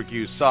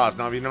barbecue sauce.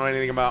 Now, if you know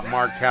anything about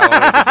Mark Calloway...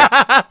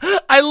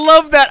 I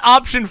love that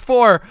option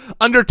 4.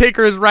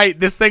 Undertaker is right.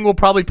 This thing will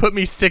probably put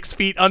me 6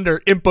 feet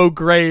under Impo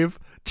grave.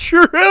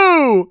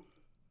 True!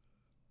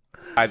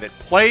 Guy that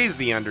plays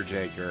the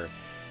Undertaker,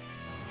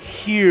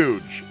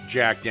 huge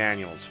Jack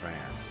Daniels fan.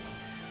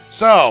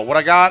 So, what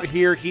I got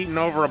here heating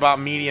over about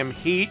medium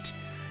heat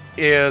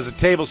is a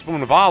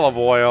tablespoon of olive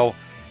oil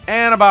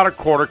and about a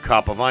 1/4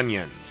 cup of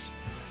onions.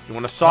 You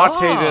want to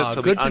saute this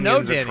till the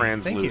onions are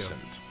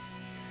translucent.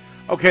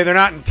 Okay, they're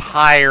not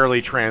entirely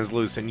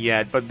translucent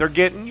yet, but they're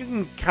getting, you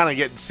can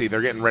kind of see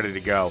they're getting ready to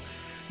go.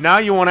 Now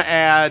you want to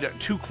add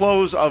 2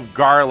 cloves of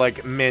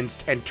garlic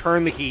minced and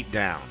turn the heat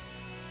down.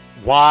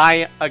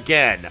 Why?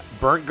 Again,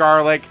 burnt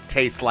garlic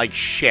tastes like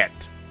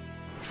shit.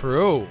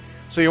 True.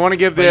 So you want to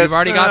give this... You've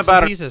already got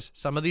some pieces.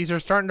 Some of these are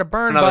starting to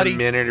burn, another buddy.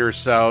 Minute or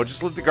so.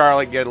 Just let the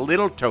garlic get a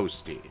little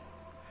toasty.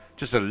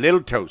 Just a little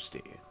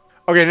toasty.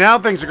 Okay, now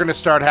things are going to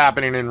start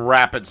happening in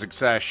rapid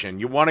succession.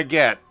 You want to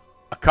get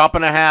a 1.5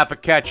 cups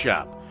of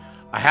ketchup,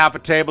 a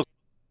 1/2 tablespoon...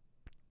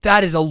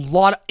 That is a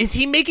lot. Is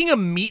he making a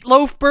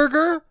meatloaf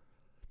burger?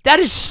 That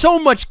is so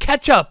much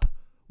ketchup.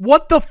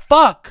 What the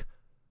fuck?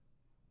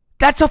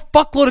 That's a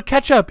fuckload of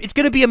ketchup. It's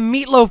going to be a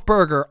meatloaf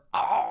burger.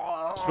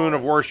 Oh. Spoon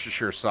of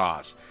Worcestershire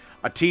sauce,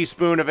 a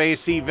teaspoon of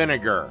AC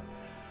vinegar,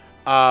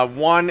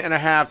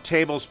 1.5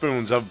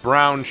 tablespoons of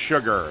brown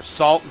sugar,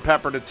 salt and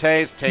pepper to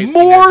taste.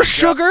 More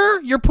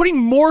sugar? You're putting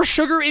more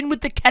sugar in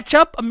with the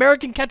ketchup?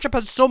 American ketchup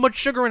has so much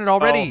sugar in it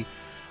already.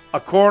 A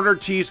 1/4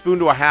 teaspoon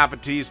to a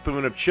 1/2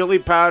 teaspoon of chili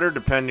powder,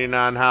 depending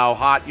on how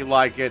hot you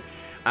like it.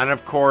 And,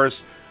 of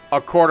course, a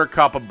 1/4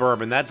 cup of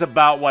bourbon. That's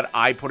about what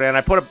I put in.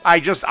 I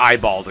just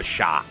eyeballed a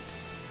shot.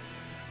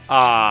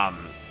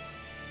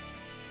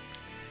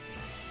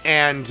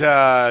 And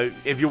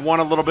if you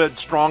want a little bit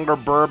stronger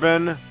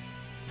bourbon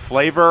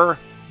flavor,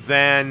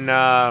 then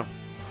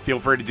feel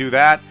free to do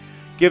that.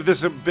 Give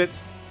this a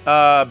bit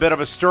of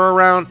a stir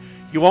around.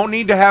 You won't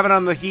need to have it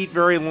on the heat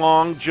very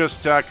long.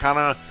 Just kind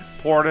of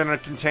pour it in a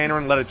container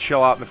and let it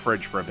chill out in the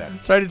fridge for a bit.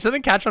 Sorry, did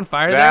something catch on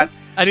fire there?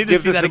 I need to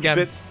see that again.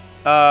 Bit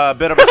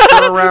of a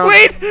stir around.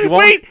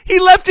 Wait, he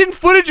left in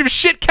footage of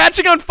shit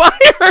catching on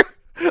fire.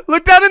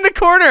 Look down in the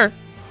corner.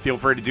 Feel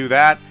free to do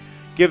that.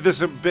 Give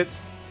this a bit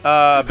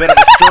of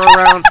a stir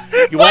around.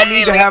 You won't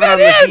need to have it on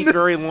the heat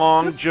very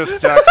long.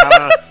 Just kind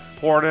of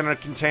pour it in a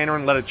container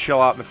and let it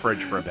chill out in the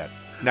fridge for a bit.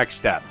 Next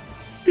step.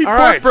 All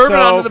right,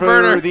 so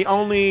for the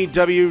only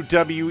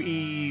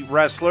WWE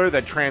wrestler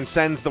that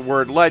transcends the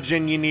word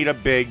legend, you need a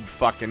big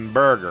fucking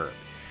burger.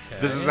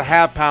 Okay. This is a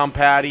 1/2 pound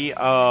patty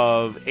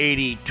of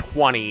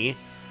 80/20,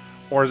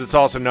 or as it's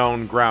also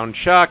known, ground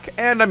chuck,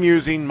 and I'm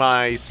using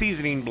my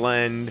seasoning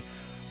blend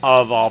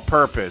of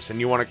all-purpose.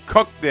 And you want to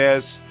cook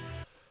this.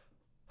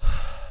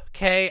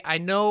 Okay, I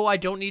know I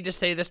don't need to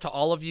say this to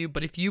all of you,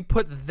 but if you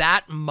put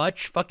that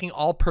much fucking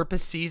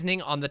all-purpose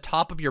seasoning on the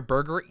top of your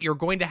burger, you're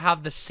going to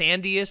have the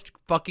sandiest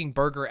fucking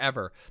burger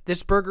ever.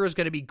 This burger is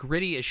going to be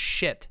gritty as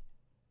shit.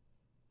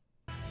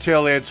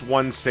 Till it's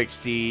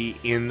 160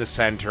 in the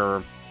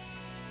center.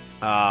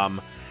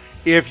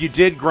 If you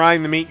did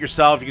grind the meat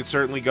yourself, you could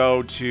certainly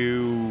go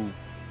to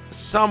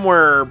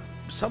somewhere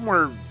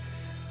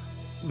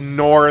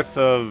north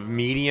of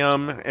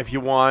medium if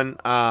you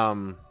want.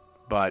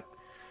 But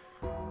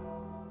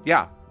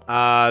yeah,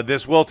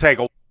 this will take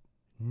a...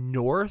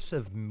 North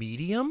of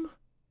medium?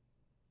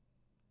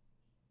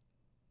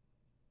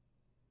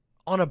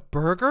 On a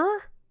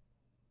burger?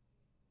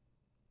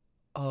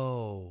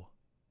 Oh.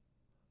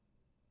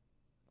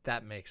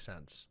 That makes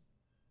sense.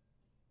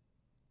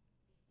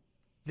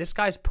 This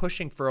guy's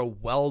pushing for a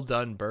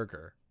well-done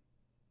burger.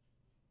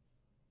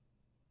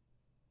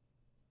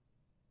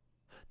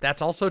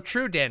 That's also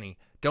true, Danny.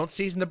 Don't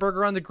season the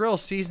burger on the grill.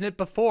 Season it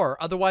before.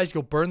 Otherwise,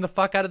 you'll burn the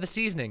fuck out of the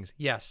seasonings.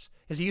 Yes.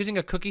 Is he using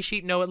a cookie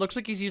sheet? No, it looks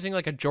like he's using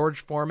like a George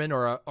Foreman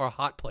or a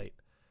hot plate.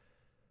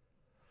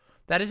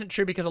 That isn't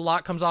true because a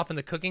lot comes off in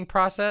the cooking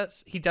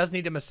process. He does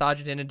need to massage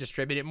it in and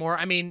distribute it more.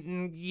 I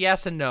mean,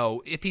 yes and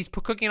no. If he's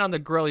cooking on the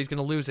grill, he's going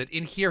to lose it.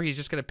 In here, he's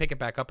just going to pick it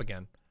back up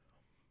again.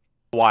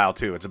 While,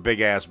 too. It's a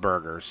big-ass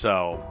burger,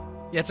 so...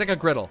 Yeah, it's like a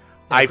griddle.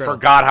 I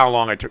forgot how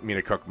long it took me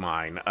to cook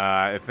mine.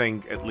 I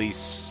think at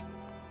least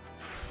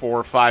 4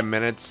 or 5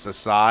 minutes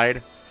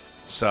aside.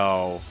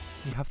 So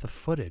you have the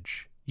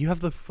footage. You have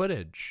the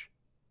footage.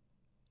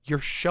 You're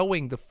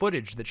showing the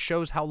footage that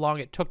shows how long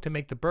it took to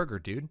make the burger,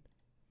 dude.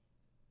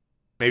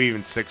 Maybe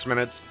even 6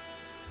 minutes.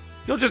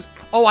 You'll just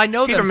I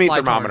know keep a meat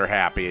thermometer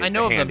happy. I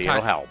know handy.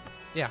 It'll help.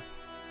 Yeah.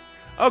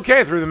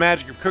 Okay, through the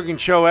magic of cooking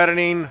show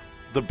editing,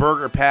 the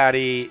burger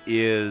patty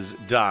is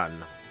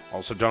done.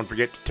 Also, don't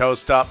forget to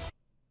toast up.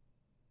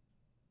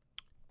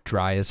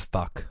 Dry as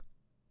fuck.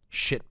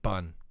 Shit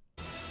bun.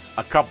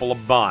 A couple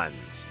of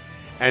buns.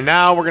 And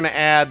now we're going to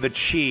add the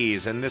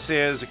cheese. And this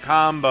is a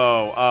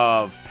combo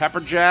of pepper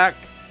jack,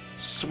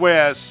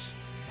 Swiss,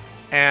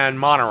 and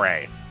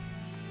Monterey.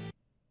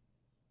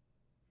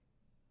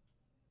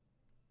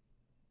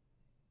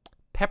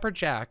 Pepper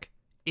jack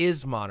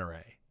is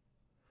Monterey.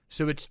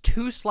 So it's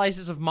 2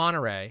 slices of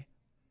Monterey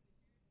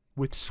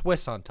with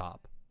Swiss on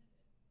top.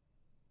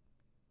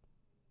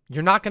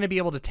 You're not going to be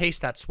able to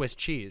taste that Swiss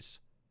cheese.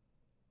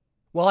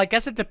 Well, I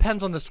guess it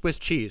depends on the Swiss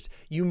cheese.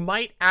 You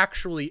might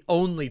actually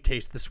only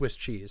taste the Swiss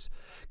cheese.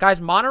 Guys,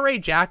 Monterey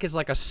Jack is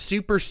like a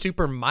super,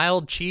 super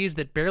mild cheese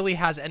that barely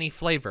has any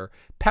flavor.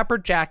 Pepper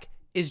Jack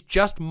is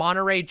just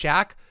Monterey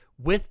Jack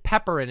with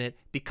pepper in it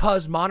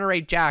because Monterey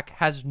Jack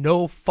has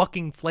no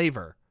fucking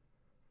flavor.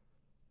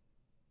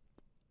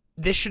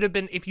 This should have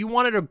been, if you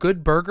wanted a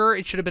good burger,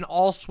 it should have been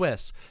all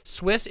Swiss.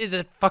 Swiss is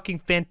a fucking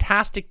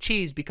fantastic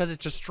cheese because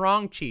it's a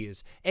strong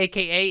cheese,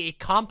 aka it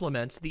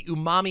complements the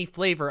umami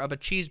flavor of a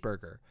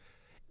cheeseburger.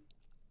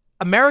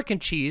 American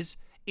cheese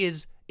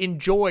is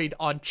enjoyed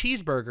on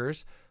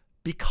cheeseburgers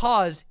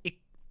because it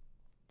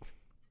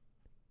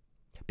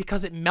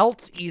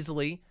melts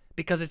easily,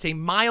 because it's a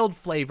mild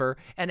flavor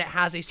and it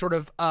has a sort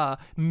of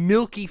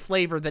milky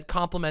flavor that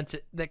complements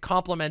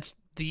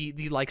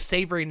the like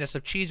savoriness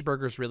of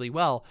cheeseburgers really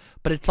well,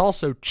 but it's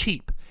also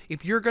cheap.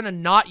 If you're gonna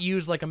not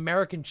use like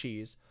American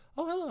cheese,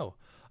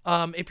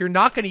 if you're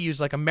not gonna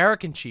use like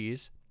American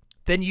cheese,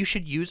 then you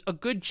should use a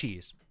good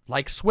cheese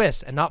like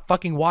Swiss and not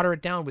fucking water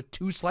it down with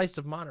 2 slices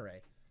of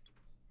Monterey.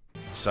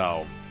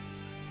 So,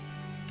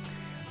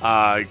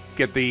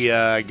 get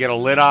a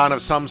lid on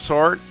of some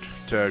sort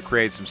to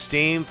create some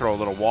steam. Throw a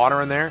little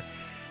water in there,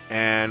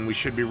 and we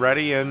should be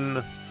ready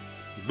in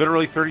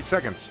Literally 30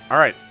 seconds. All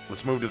right,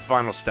 let's move to the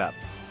final step.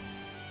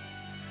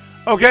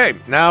 Okay,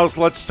 now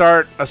let's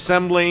start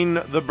assembling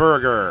the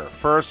burger.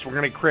 First, we're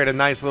going to create a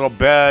nice little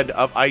bed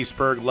of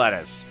iceberg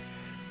lettuce.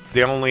 It's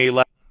the only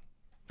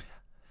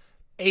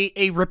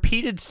A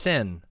repeated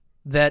sin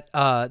that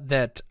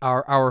that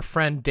our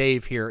friend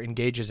Dave here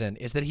engages in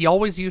is that he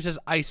always uses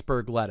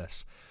iceberg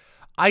lettuce.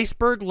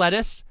 Iceberg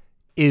lettuce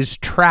is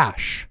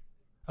trash.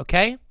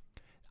 Okay?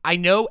 I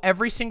know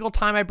every single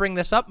time I bring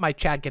this up, my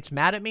chat gets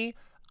mad at me.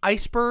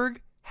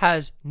 Iceberg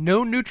has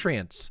no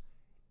nutrients.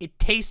 It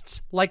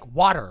tastes like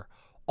water.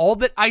 All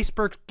that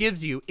iceberg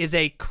gives you is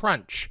a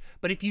crunch.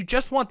 But if you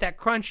just want that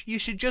crunch, you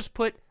should just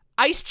put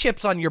ice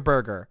chips on your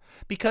burger,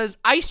 because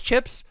ice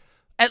chips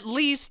at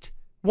least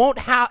won't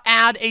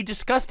add a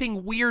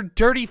disgusting, weird,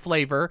 dirty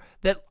flavor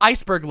that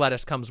iceberg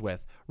lettuce comes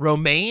with.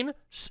 Romaine,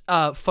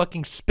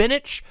 fucking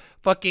spinach,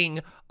 fucking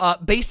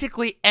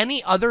basically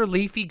any other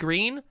leafy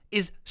green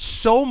is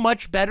so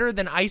much better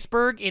than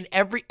iceberg in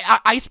every...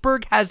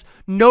 iceberg has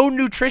no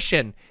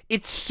nutrition.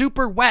 It's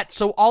super wet,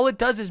 so all it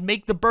does is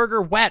make the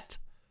burger wet.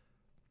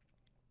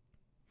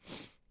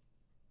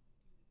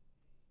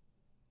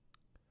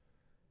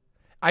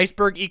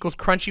 Iceberg equals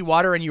crunchy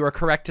water, and you are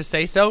correct to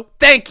say so.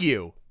 Thank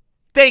you.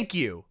 Thank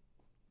you.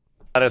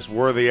 lettuce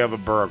worthy of a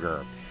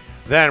burger.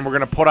 Then we're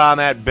going to put on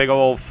that big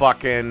old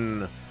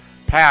fucking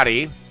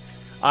patty.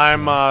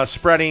 I'm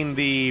spreading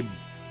the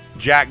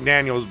Jack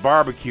Daniel's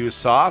barbecue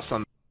sauce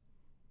on.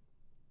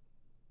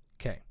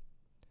 Okay.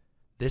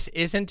 This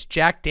isn't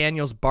Jack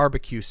Daniel's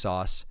barbecue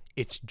sauce.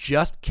 It's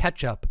just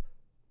ketchup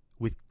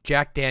with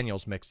Jack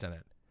Daniel's mixed in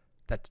it.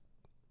 That's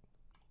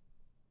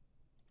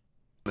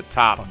the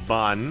top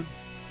bun.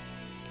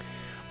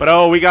 But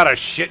oh, we got a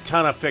shit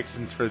ton of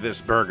fixins for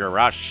this burger.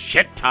 A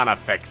shit ton of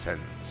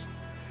fixins.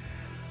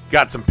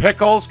 Got some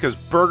pickles, because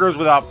burgers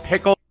without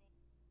pickles.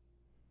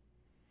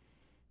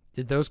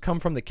 Did those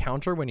come from the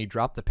counter when you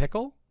dropped the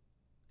pickle?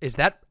 Is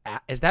that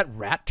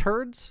rat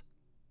turds?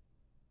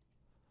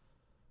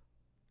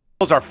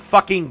 Those are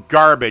fucking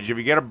garbage. If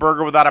you get a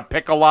burger without a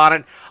pickle on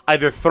it,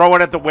 either throw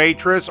it at the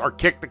waitress or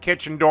kick the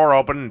kitchen door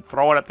open and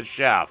throw it at the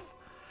chef.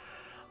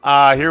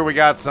 Here we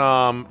got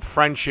some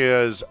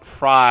French's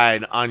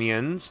fried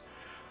onions,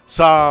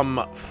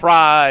 some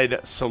fried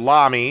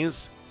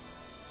salamis.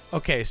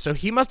 Okay, so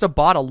he must have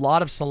bought a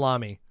lot of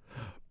salami.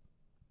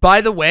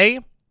 By the way,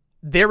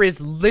 there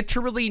is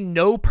literally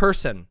no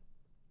person,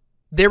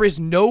 there is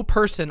no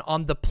person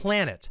on the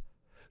planet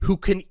who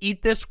can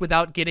eat this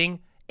without getting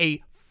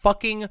a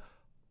fucking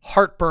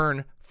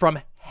heartburn from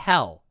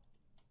hell.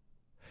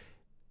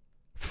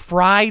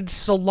 Fried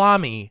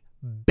salami,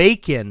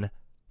 bacon,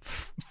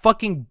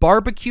 fucking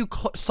barbecue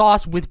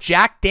sauce with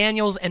Jack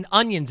Daniel's and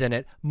onions in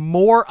it,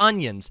 more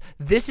onions.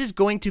 This is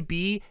going to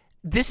be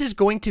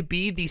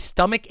the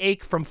stomach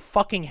ache from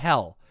fucking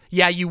hell.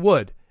 Yeah, you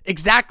would.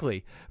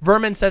 Exactly.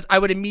 Vermin says, I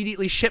would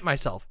immediately shit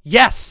myself.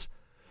 Yes.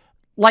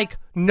 Like,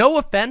 no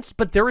offense,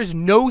 but there is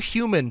no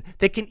human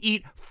that can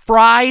eat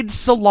fried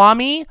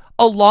salami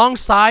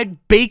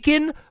alongside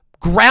bacon,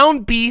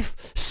 ground beef,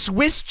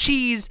 Swiss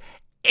cheese,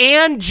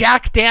 and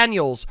Jack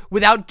Daniel's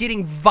without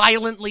getting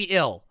violently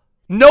ill.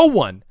 No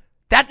one.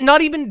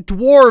 Not even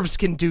dwarves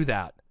can do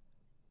that.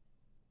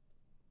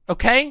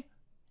 Okay?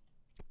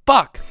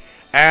 Fuck.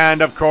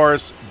 And, of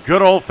course,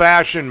 good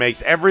old-fashioned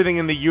makes everything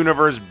in the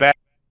universe better.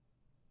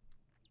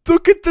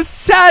 Look at the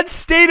sad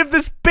state of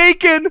this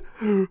bacon.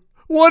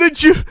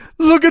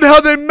 Look at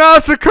how they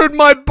massacred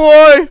my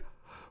boy.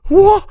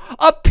 What?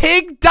 A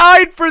pig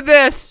died for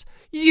this.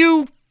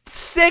 You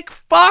sick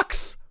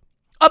fucks.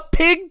 A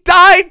pig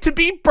died to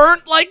be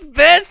burnt like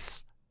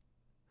this.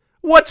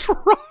 What's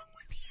wrong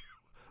with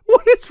you?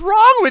 What is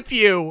wrong with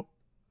you?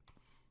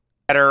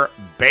 Better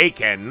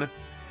bacon.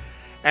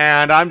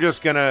 And I'm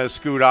just going to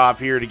scoot off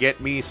here to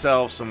get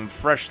myself some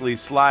freshly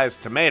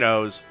sliced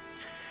tomatoes.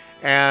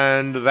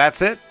 And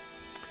that's it.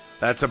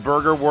 That's a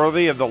burger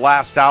worthy of the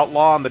last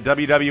outlaw in the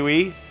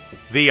WWE,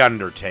 The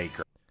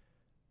Undertaker.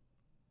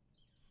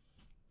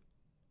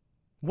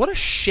 What a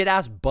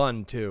shit-ass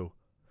bun, too.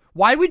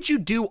 Why would you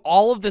do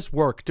all of this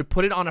work to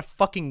put it on a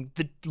fucking,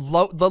 the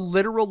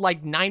literal,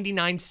 like,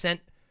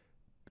 99-cent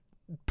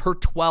per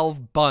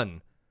 12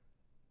 bun?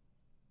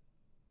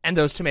 And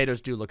those tomatoes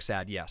do look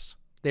sad, yes.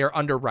 They are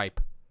underripe.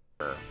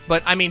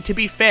 But, I mean, to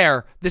be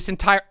fair, this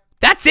entire...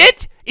 That's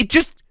it? It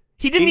just...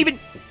 He didn't even...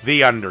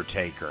 The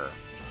Undertaker.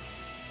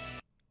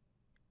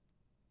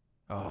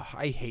 Oh,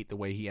 I hate the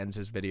way he ends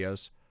his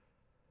videos.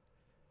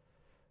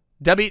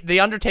 The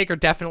Undertaker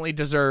definitely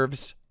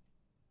deserves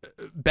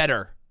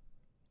better.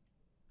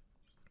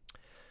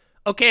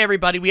 Okay,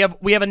 everybody, we have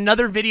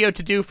another video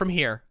to do from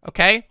here.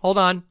 Okay, hold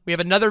on. We have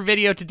another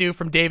video to do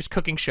from Dave's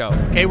cooking show.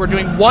 Okay, we're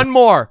doing one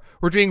more.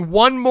 We're doing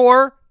one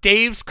more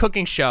Dave's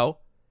cooking show,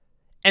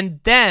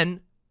 and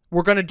then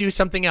we're gonna do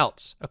something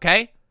else.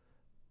 Okay,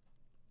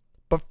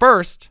 but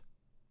first,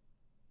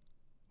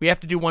 we have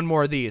to do one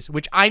more of these,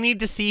 which I need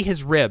to see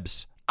his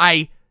ribs.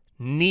 I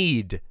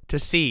need to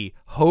see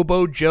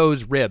Hobo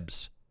Joe's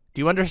ribs.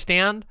 Do you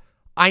understand?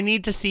 I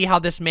need to see how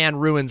this man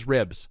ruins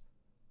ribs.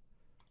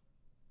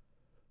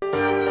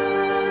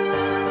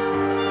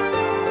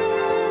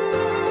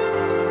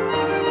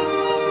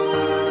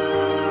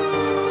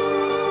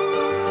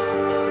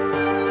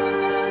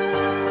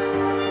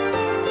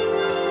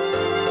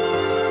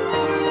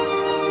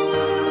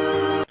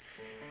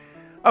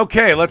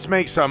 Okay, let's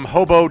make some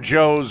Hobo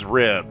Joe's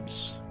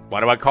ribs. Why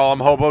do I call him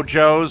Hobo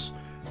Joe's?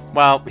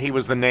 Well, he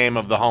was the name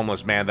of the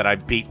homeless man that I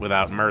beat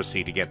without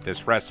mercy to get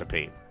this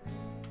recipe.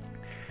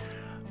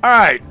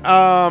 Alright,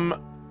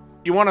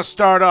 you want to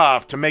start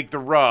off to make the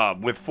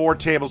rub with 4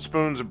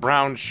 tablespoons of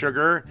brown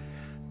sugar,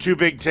 2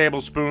 big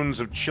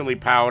tablespoons of chili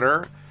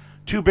powder,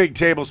 2 big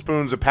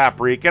tablespoons of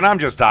paprika, and I'm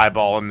just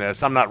eyeballing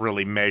this. I'm not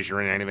really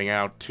measuring anything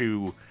out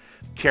too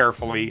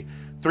carefully.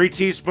 3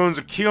 teaspoons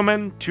of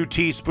cumin, 2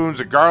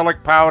 teaspoons of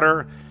garlic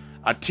powder,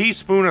 a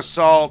teaspoon of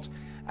salt,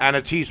 and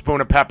a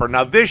teaspoon of pepper.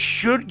 Now, this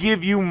should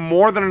give you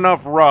more than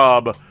enough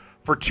rub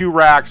for 2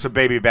 racks of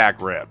baby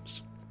back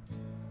ribs.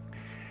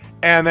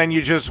 And then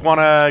you just want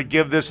to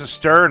give this a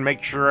stir and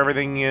make sure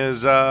everything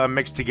is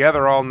mixed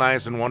together all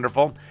nice and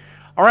wonderful.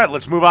 All right,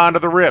 let's move on to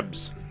the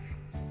ribs.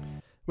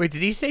 Wait,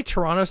 did he say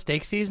Toronto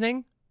steak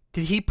seasoning?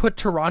 Did he put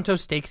Toronto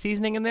steak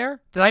seasoning in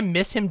there? Did I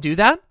miss him do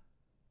that?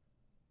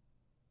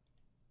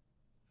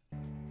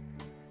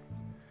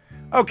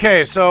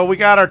 Okay, so we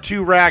got our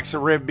 2 racks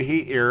of rib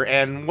here,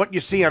 and what you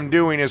see I'm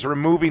doing is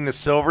removing the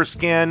silver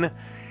skin.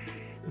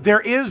 There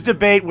is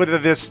debate whether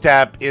this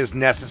step is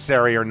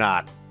necessary or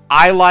not.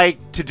 I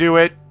like to do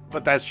it,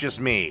 but that's just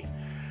me.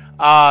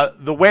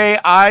 The way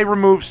I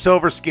remove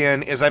silver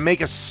skin is I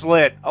make a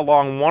slit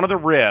along one of the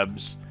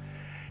ribs,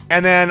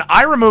 and then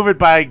I remove it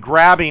by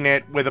grabbing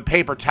it with a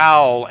paper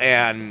towel,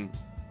 and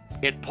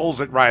it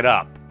pulls it right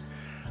up.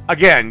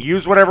 Again,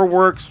 use whatever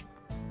works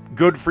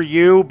good for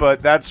you,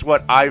 but that's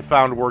what I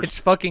found works. It's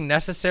fucking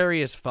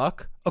necessary as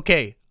fuck.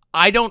 Okay,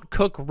 I don't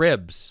cook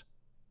ribs.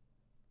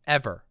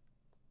 Ever.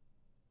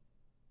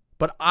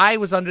 But I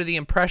was under the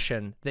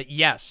impression that,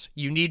 yes,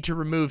 you need to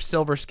remove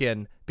silver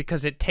skin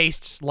because it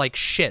tastes like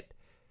shit.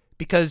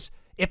 Because,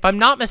 if I'm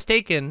not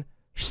mistaken,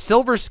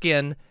 silver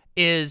skin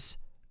is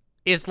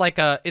like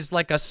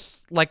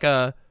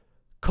a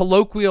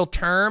colloquial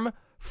term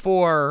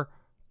for,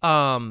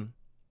 fuck,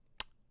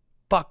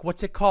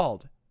 what's it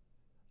called?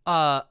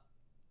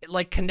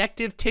 Like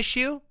connective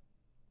tissue?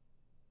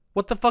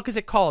 What the fuck is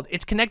it called?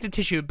 It's connective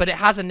tissue, but it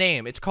has a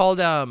name. It's called,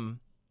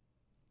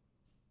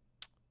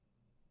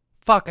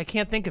 fuck, I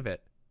can't think of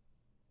it.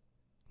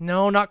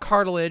 No, not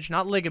cartilage,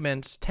 not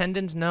ligaments,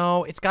 tendons,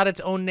 no. It's got its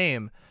own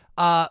name.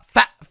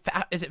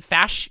 Is it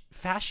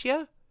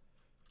fascia?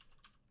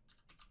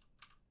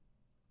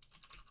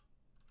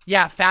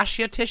 Yeah,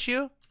 fascia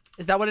tissue?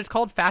 Is that what it's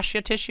called?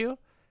 Fascia tissue?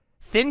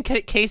 Thin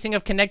casing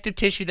of connective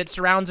tissue that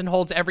surrounds and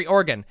holds every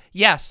organ.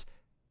 Yes.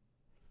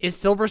 Is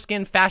silver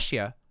skin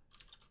fascia?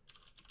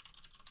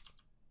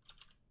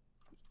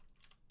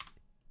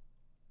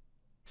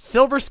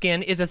 Silver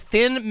skin is a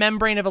thin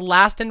membrane of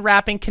elastin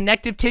wrapping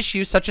connective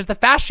tissue such as the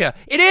fascia.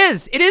 It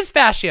is! It is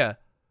fascia!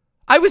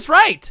 I was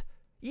right!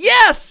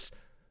 Yes!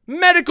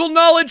 Medical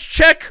knowledge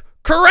check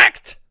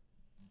correct!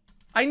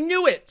 I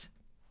knew it!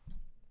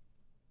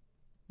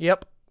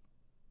 Yep.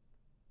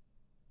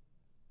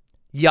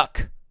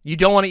 Yuck. You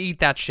don't want to eat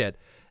that shit.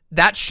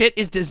 That shit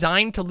is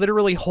designed to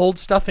literally hold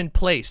stuff in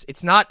place.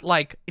 It's not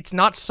like, it's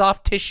not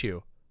soft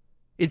tissue.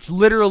 It's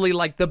literally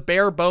like the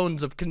bare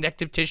bones of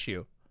connective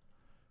tissue.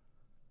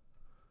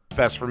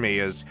 Best for me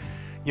is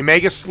you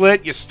make a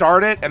slit, you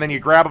start it, and then you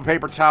grab a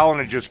paper towel and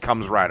it just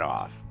comes right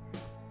off.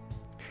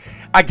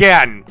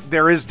 Again,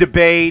 there is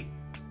debate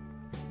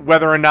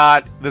whether or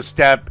not the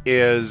step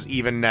is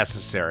even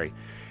necessary.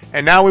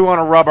 And now we want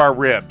to rub our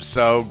ribs.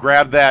 So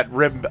grab that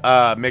rib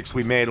mix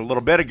we made a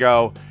little bit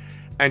ago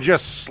and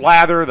just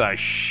slather the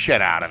shit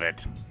out of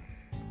it.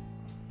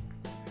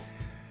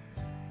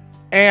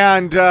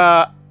 And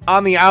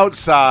on the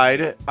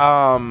outside,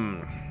 I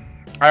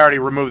already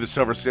removed the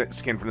silver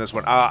skin from this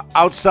one.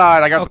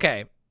 Outside, I got...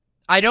 Okay.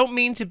 I don't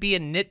mean to be a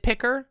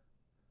nitpicker,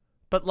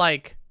 but,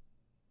 like,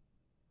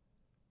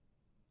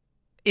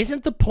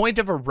 isn't the point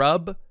of a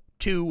rub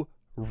to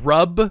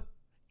rub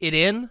it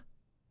in,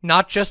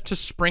 not just to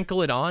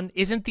sprinkle it on?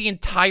 Isn't the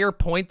entire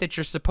point that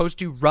you're supposed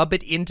to rub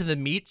it into the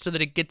meat so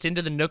that it gets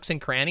into the nooks and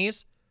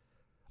crannies?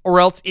 Or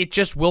else it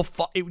just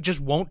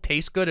won't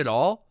taste good at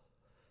all?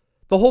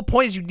 The whole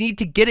point is you need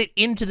to get it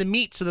into the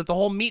meat so that the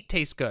whole meat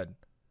tastes good.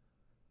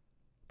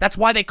 That's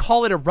why they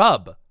call it a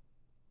rub.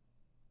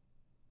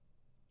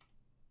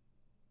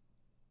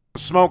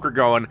 Smoker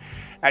going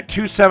at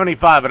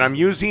 275, and I'm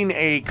using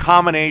a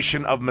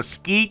combination of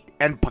mesquite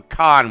and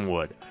pecan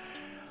wood.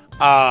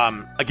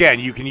 Again,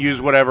 you can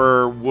use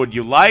whatever wood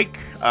you like.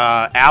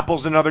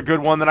 Apple's another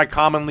good one that I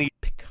commonly...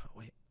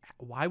 Wait,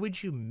 why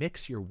would you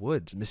mix your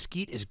woods?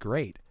 Mesquite is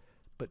great,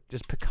 but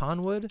just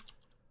pecan wood?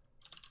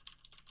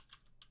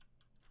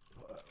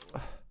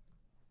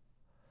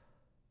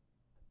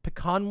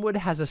 Pecan wood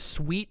has a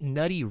sweet,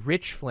 nutty,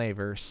 rich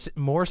flavor,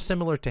 more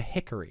similar to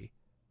hickory.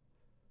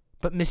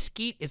 But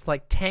mesquite is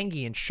like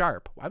tangy and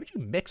sharp. Why would you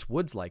mix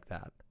woods like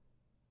that?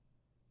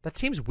 That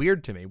seems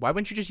weird to me. Why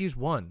wouldn't you just use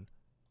one?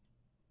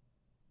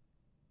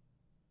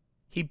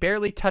 He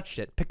barely touched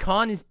it.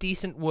 Pecan is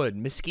decent wood.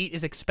 Mesquite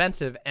is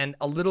expensive and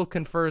a little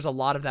confers a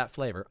lot of that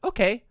flavor.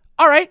 Okay.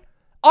 All right.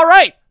 All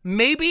right.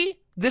 Maybe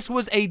this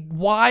was a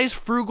wise,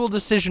 frugal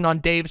decision on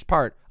Dave's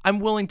part. I'm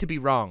willing to be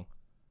wrong.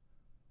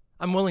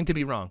 I'm willing to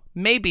be wrong.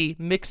 Maybe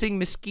mixing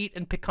mesquite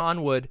and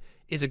pecan wood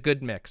is a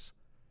good mix.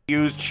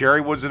 Use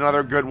cherry wood's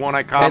another good one I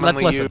Okay,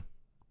 commonly let's listen. use.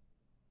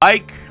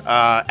 Like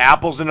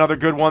apple's another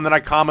good one that I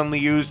commonly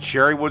use.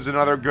 Cherry wood's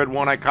another good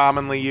one I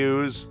commonly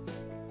use.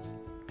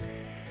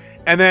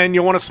 And then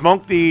you want to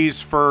smoke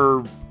these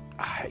for,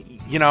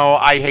 you know,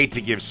 I hate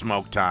to give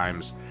smoke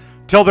times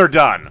till they're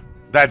done.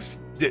 That's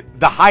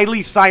the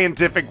highly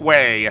scientific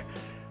way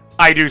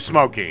I do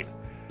smoking.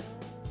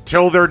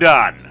 Till they're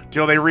done.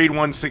 Till they read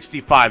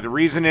 165. The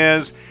reason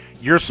is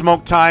your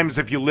smoke times,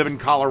 if you live in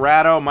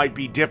Colorado, might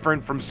be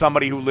different from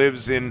somebody who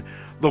lives in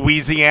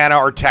Louisiana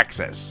or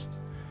Texas.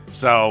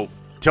 So,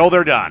 till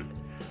they're done.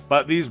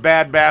 But these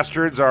bad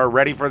bastards are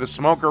ready for the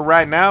smoker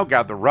right now.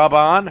 Got the rub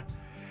on.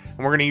 And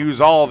we're going to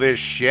use all this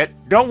shit.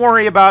 Don't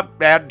worry about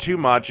adding too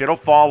much. It'll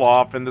fall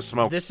off in the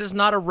smoke. This is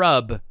not a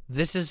rub.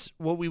 This is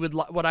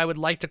what I would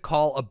like to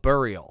call a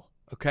burial,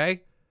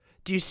 okay?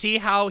 Do you see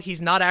how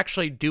he's not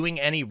actually doing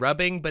any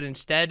rubbing, but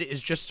instead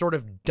is just sort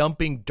of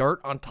dumping dirt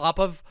on top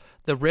of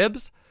the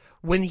ribs?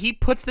 When he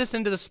puts this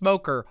into the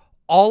smoker,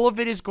 all of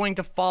it is going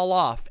to fall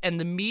off, and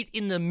the meat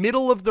in the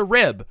middle of the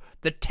rib,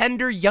 the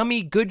tender,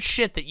 yummy, good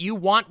shit that you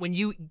want when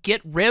you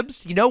get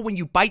ribs, you know, when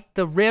you bite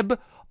the rib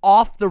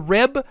off the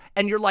rib,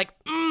 and you're like,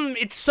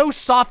 it's so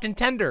soft and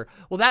tender.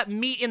 Well, that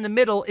meat in the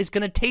middle is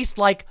going to taste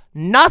like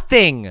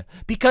nothing,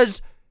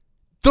 because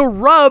the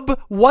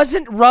rub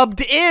wasn't rubbed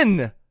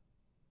in.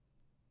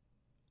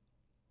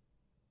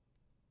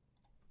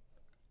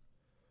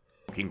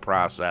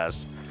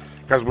 Process,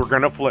 because we're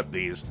going to flip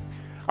these.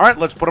 All right,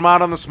 let's put them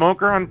out on the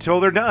smoker until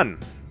they're done.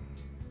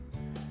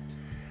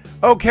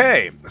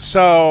 Okay,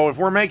 so if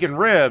we're making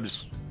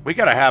ribs, we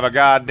got to have a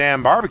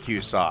goddamn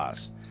barbecue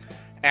sauce.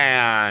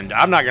 And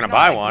I'm not going to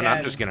buy one.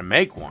 I'm just going to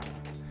make one.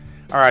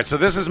 All right, so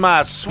this is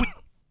my sweet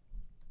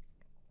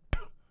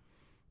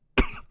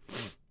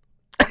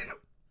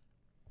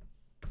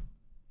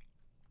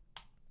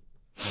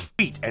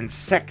and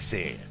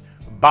sexy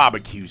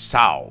barbecue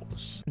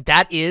sauce.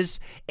 That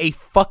is a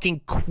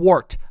fucking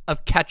quart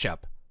of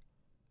ketchup.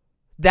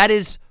 That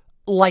is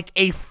like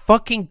a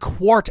fucking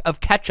quart of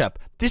ketchup.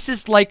 This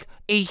is like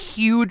a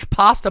huge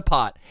pasta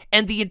pot,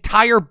 and the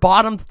entire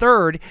bottom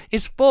third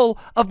is full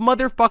of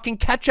motherfucking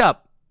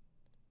ketchup.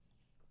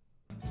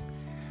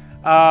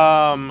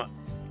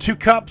 2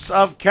 cups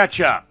of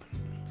ketchup,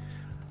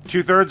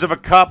 2/3 of a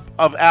cup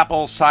of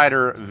apple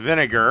cider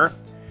vinegar.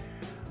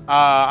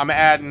 I'm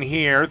adding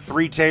here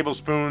 3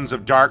 tablespoons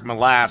of dark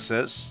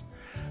molasses.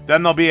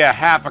 Then there'll be a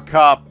 1/2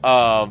 cup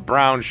of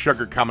brown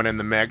sugar coming in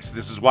the mix.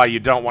 This is why you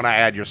don't want to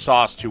add your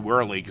sauce too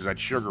early, because that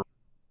sugar...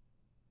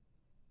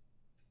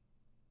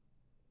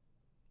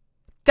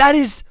 That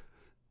is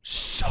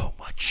so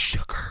much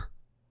sugar.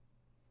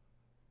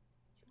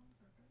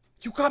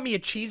 You got me a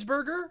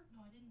cheeseburger?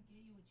 No, I didn't get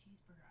you a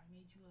cheeseburger. I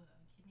made you a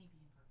kidney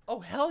bean burger.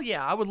 Oh, hell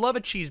yeah. I would love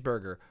a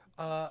cheeseburger.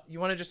 You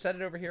want to just set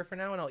it over here for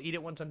now, and I'll eat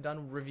it once I'm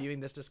done reviewing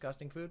this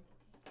disgusting food?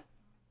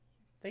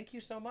 Thank you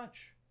so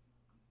much.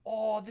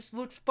 Oh, this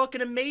looks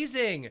fucking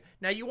amazing.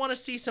 Now, you want to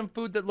see some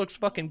food that looks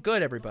fucking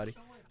good, everybody.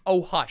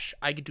 Oh, hush.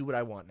 I can do what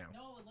I want now.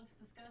 No, it looks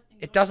disgusting.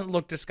 It doesn't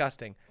look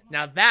disgusting.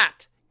 Now,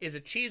 that is a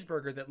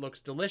cheeseburger that looks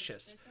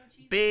delicious.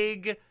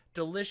 Big,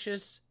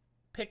 delicious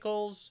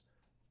pickles,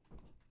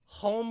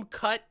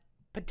 home-cut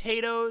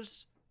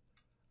potatoes,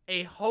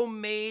 a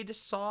homemade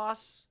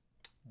sauce.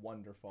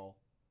 Wonderful.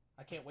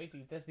 I can't wait to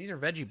eat this. These are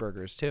veggie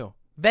burgers, too.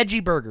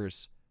 Veggie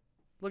burgers.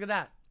 Look at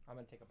that. I'm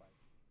going to take a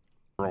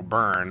bite.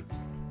 Burn.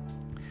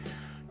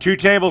 2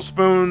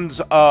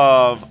 tablespoons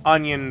of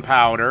onion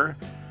powder.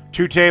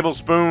 2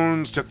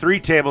 tablespoons to 3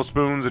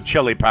 tablespoons of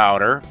chili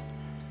powder.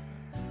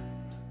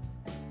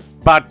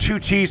 About 2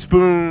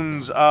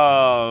 teaspoons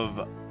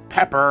of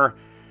pepper.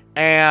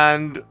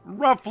 And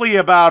roughly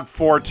about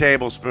 4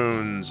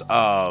 tablespoons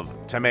of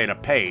tomato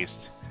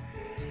paste.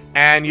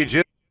 And you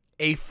just...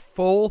 A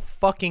full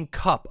fucking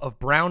cup of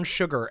brown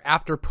sugar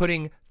after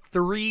putting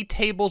 3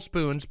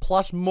 tablespoons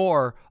plus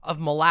more of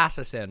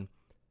molasses in.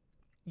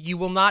 You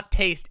will not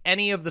taste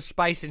any of the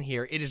spice in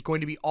here. It is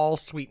going to be all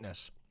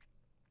sweetness.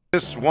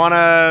 Just want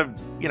to,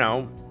 you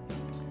know,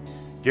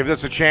 give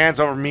this a chance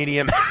over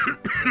medium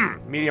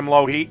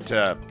low heat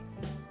to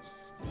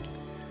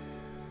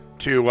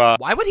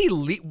Why would he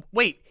leave?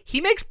 Wait, he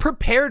makes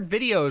prepared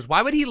videos.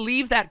 Why would he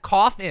leave that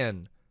cough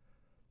in?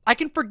 I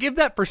can forgive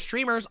that for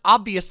streamers.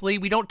 Obviously,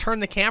 we don't turn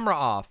the camera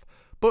off.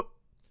 But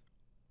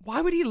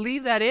why would he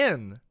leave that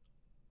in?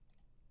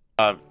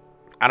 I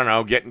don't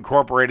know, get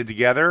incorporated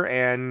together.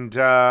 And,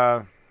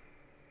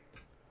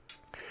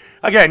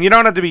 again, you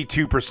don't have to be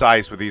too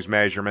precise with these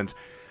measurements.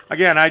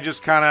 Again, I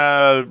just kind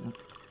of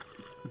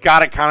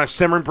got it kind of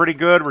simmering pretty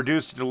good,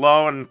 reduced it to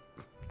low, and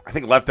I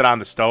think left it on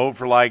the stove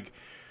for like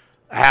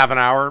half an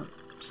hour,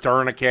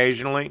 stirring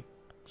occasionally.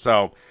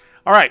 So,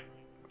 all right.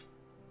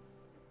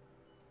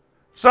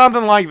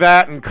 Something like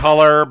that in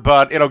color,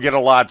 but it'll get a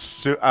lot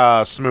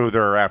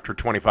smoother after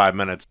 25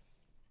 minutes.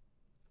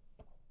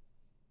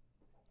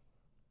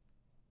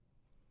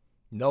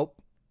 Nope.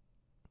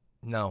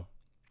 No.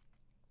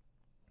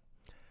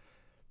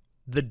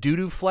 the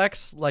doo-doo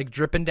flecks, like,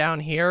 dripping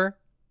down here.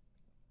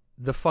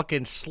 The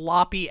fucking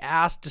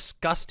sloppy-ass,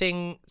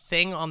 disgusting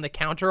thing on the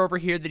counter over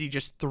here that he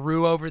just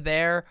threw over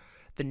there.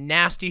 The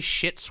nasty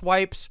shit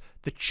swipes.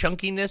 The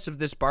chunkiness of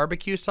this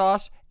barbecue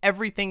sauce.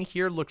 Everything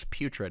here looks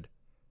putrid.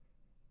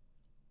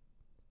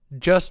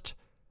 Just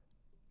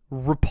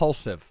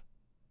repulsive.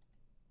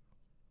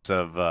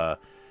 Of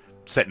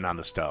sitting on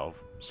the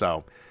stove.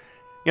 So,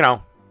 you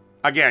know,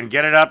 again,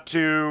 get it up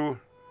to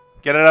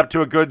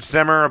a good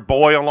simmer, a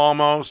boil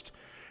almost,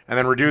 and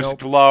then reduce it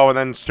to low, and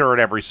then stir it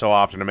every so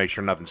often to make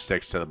sure nothing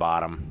sticks to the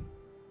bottom.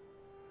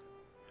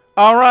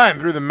 All right,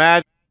 through the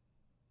magic.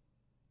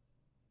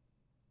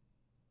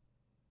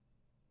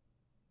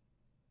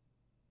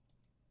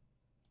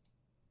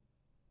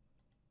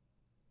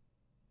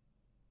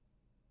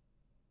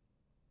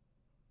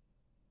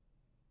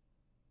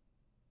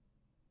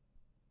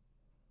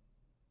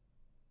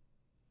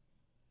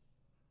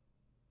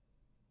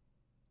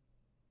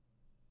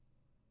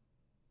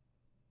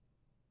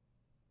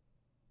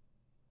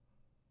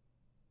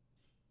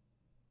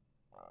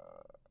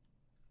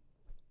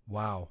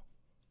 Wow.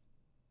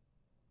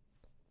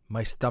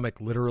 My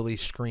stomach literally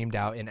screamed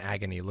out in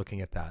agony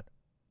looking at that.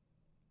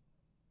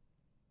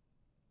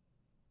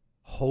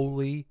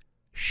 Holy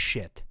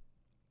shit.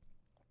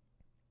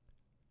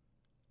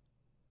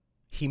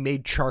 He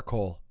made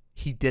charcoal.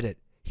 He did it.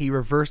 He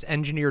reverse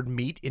engineered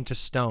meat into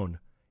stone.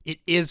 It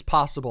is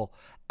possible.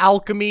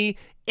 Alchemy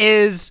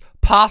is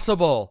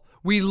possible.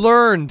 We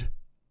learned.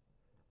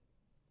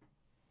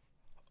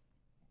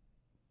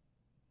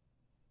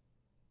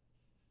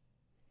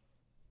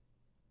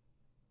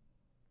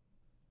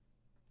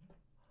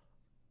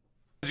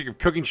 Magic of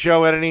cooking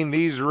show editing.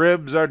 These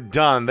ribs are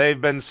done.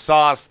 They've been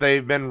sauced.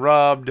 They've been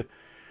rubbed.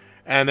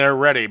 And they're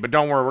ready. But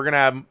don't worry. We're going to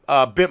have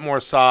a bit more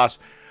sauce.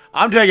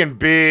 I'm taking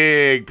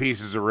big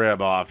pieces of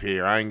rib off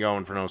here. I ain't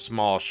going for no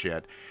small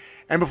shit.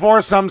 And before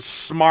some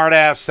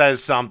smartass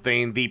says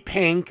something, the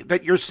pink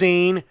that you're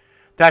seeing,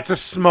 that's a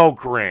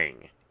smoke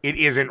ring. It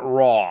isn't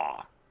raw.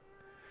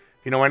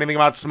 If you know anything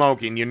about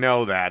smoking, you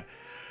know that.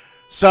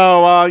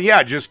 So,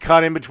 yeah, just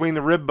cut in between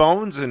the rib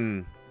bones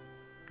and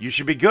you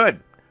should be good.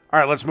 All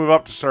right, let's move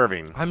up to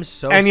serving. I'm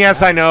so And yes,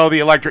 sad. I know the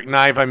electric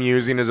knife I'm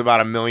using is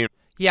about $1 million.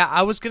 Yeah,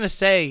 I was going to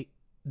say,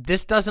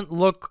 this doesn't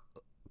look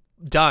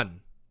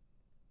done.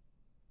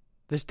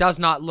 This does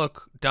not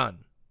look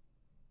done.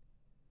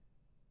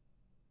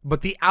 But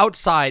the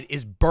outside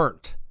is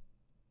burnt.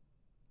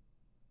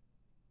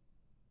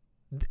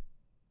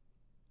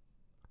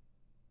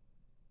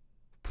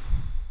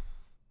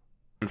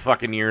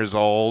 Fucking years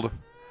old.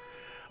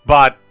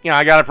 But, you know,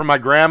 I got it from my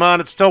grandma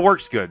and it still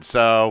works good,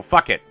 so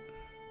fuck it.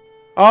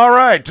 All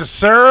right, to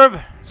serve,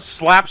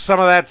 slap some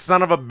of that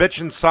son of a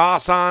bitchin'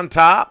 sauce on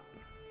top,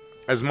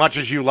 as much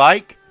as you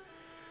like.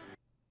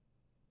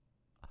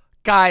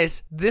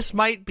 Guys, this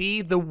might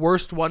be the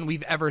worst one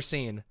we've ever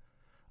seen.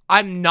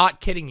 I'm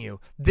not kidding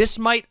you. This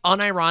might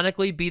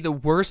unironically be the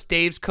worst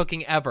Dave's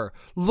cooking ever.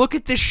 Look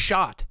at this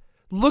shot.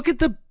 Look at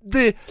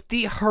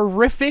the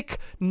horrific,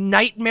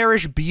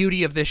 nightmarish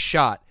beauty of this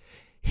shot.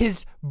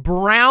 His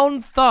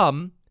brown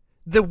thumb,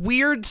 the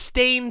weird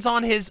stains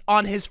on his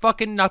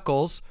fucking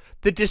knuckles,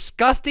 the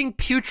disgusting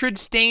putrid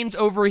stains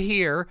over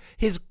here,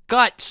 his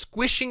gut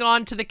squishing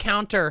onto the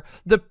counter,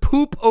 the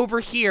poop over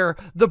here,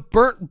 the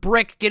burnt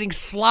brick getting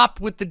slopped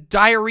with the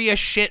diarrhea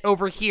shit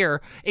over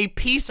here, a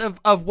piece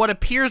of what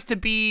appears to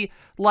be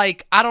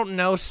like, I don't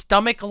know,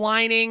 stomach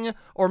lining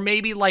or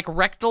maybe like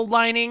rectal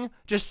lining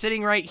just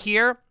sitting right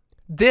here.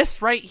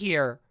 This right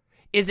here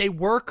is a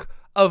work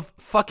of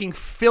fucking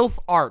filth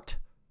art.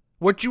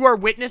 What you are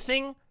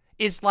witnessing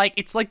is like,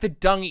 it's like the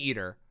Dung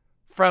Eater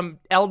from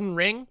Elden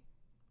Ring.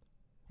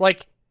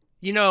 Like,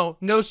 you know,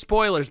 no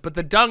spoilers, but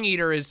the Dung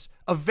Eater is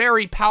a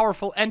very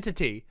powerful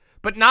entity.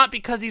 But not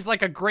because he's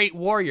like a great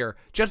warrior,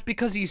 just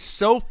because he's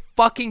so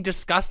fucking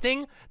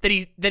disgusting that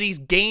he's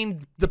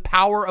gained the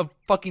power of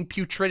fucking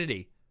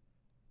putridity.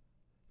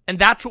 And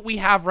that's what we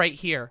have right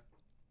here.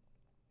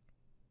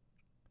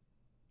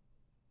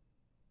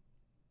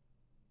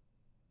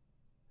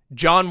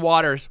 John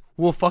Waters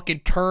will fucking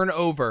turn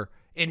over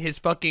in his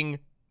fucking...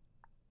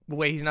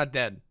 Wait, he's not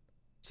dead.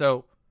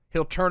 So,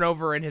 he'll turn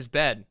over in his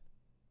bed.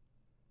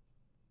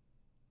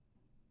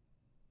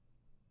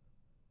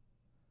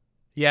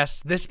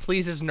 Yes, this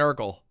pleases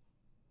Nurgle.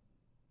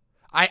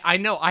 I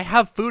know, I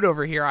have food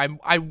over here. I'm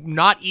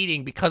not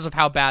eating because of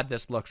how bad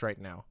this looks right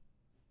now.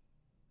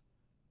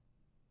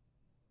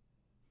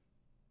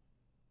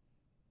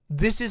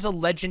 This is a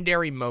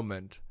legendary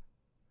moment.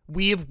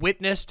 We have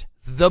witnessed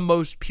the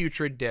most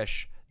putrid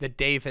dish that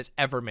Dave has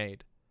ever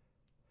made.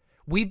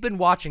 We've been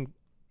watching,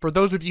 for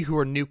those of you who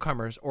are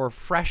newcomers or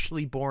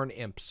freshly born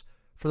imps,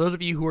 for those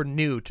of you who are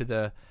new to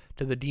the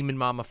Demon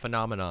Mama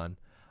phenomenon,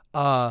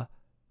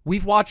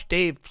 we've watched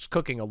Dave's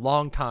cooking a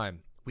long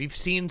time. We've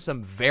seen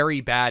some very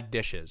bad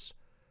dishes.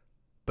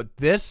 But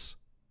this,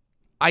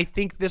 I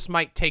think this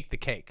might take the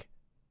cake.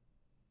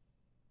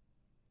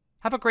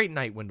 Have a great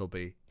night,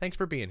 Windleby. Thanks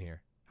for being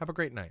here. Have a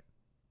great night.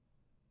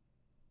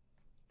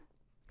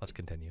 Let's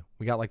continue.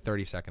 We got like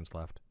 30 seconds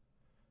left.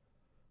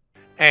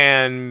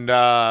 And,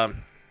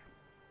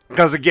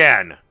 because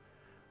again,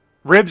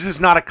 ribs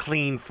is not a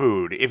clean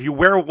food. If you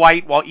wear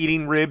white while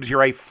eating ribs,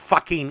 you're a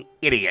fucking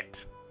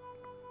idiot.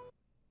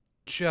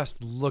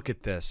 Just look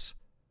at this.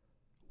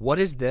 What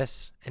is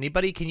this?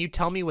 Anybody, can you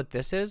tell me what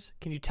this is?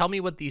 Can you tell me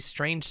what these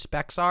strange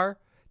specks are?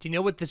 Do you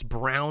know what this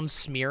brown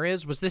smear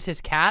is? Was this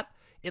his cat?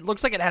 It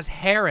looks like it has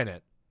hair in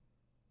it.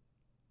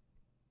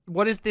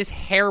 What is this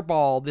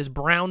hairball, this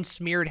brown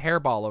smeared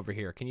hairball over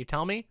here? Can you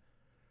tell me?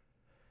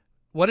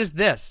 What is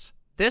this?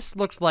 This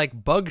looks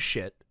like bug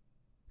shit.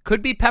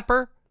 Could be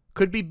pepper,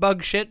 could be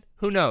bug shit,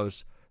 who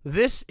knows?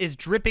 This is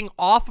dripping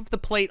off of the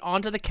plate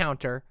onto the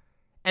counter,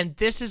 and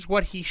this is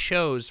what he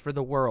shows for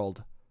the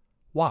world.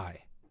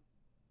 Why?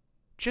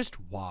 Just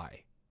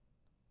why?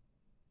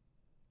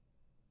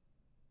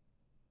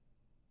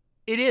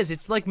 It is.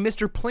 It's like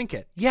Mr.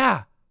 Plinkett.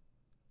 Yeah.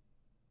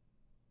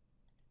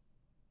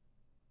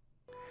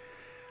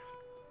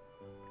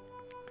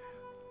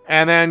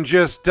 And then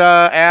just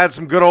add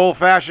some good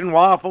old-fashioned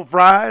waffle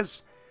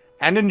fries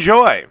and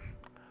enjoy.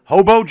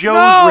 Hobo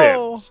Joe's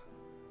ribs.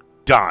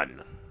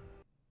 Done.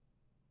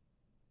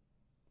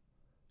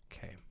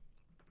 Okay.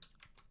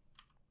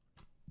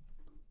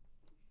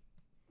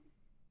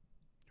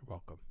 You're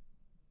welcome.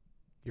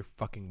 You're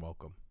fucking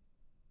welcome.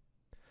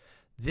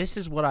 This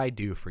is what I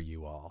do for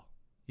you all.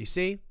 You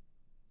see?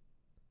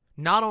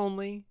 Not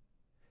only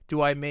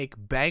do I make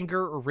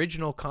banger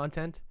original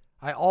content,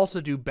 I also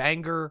do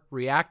banger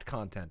react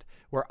content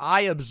where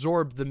I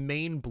absorb the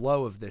main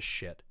blow of this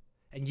shit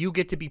and you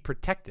get to be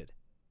protected.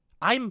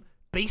 I'm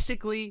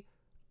basically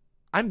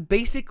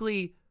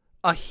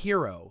a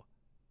hero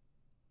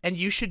and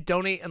you should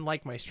donate and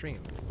like my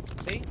stream.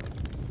 See?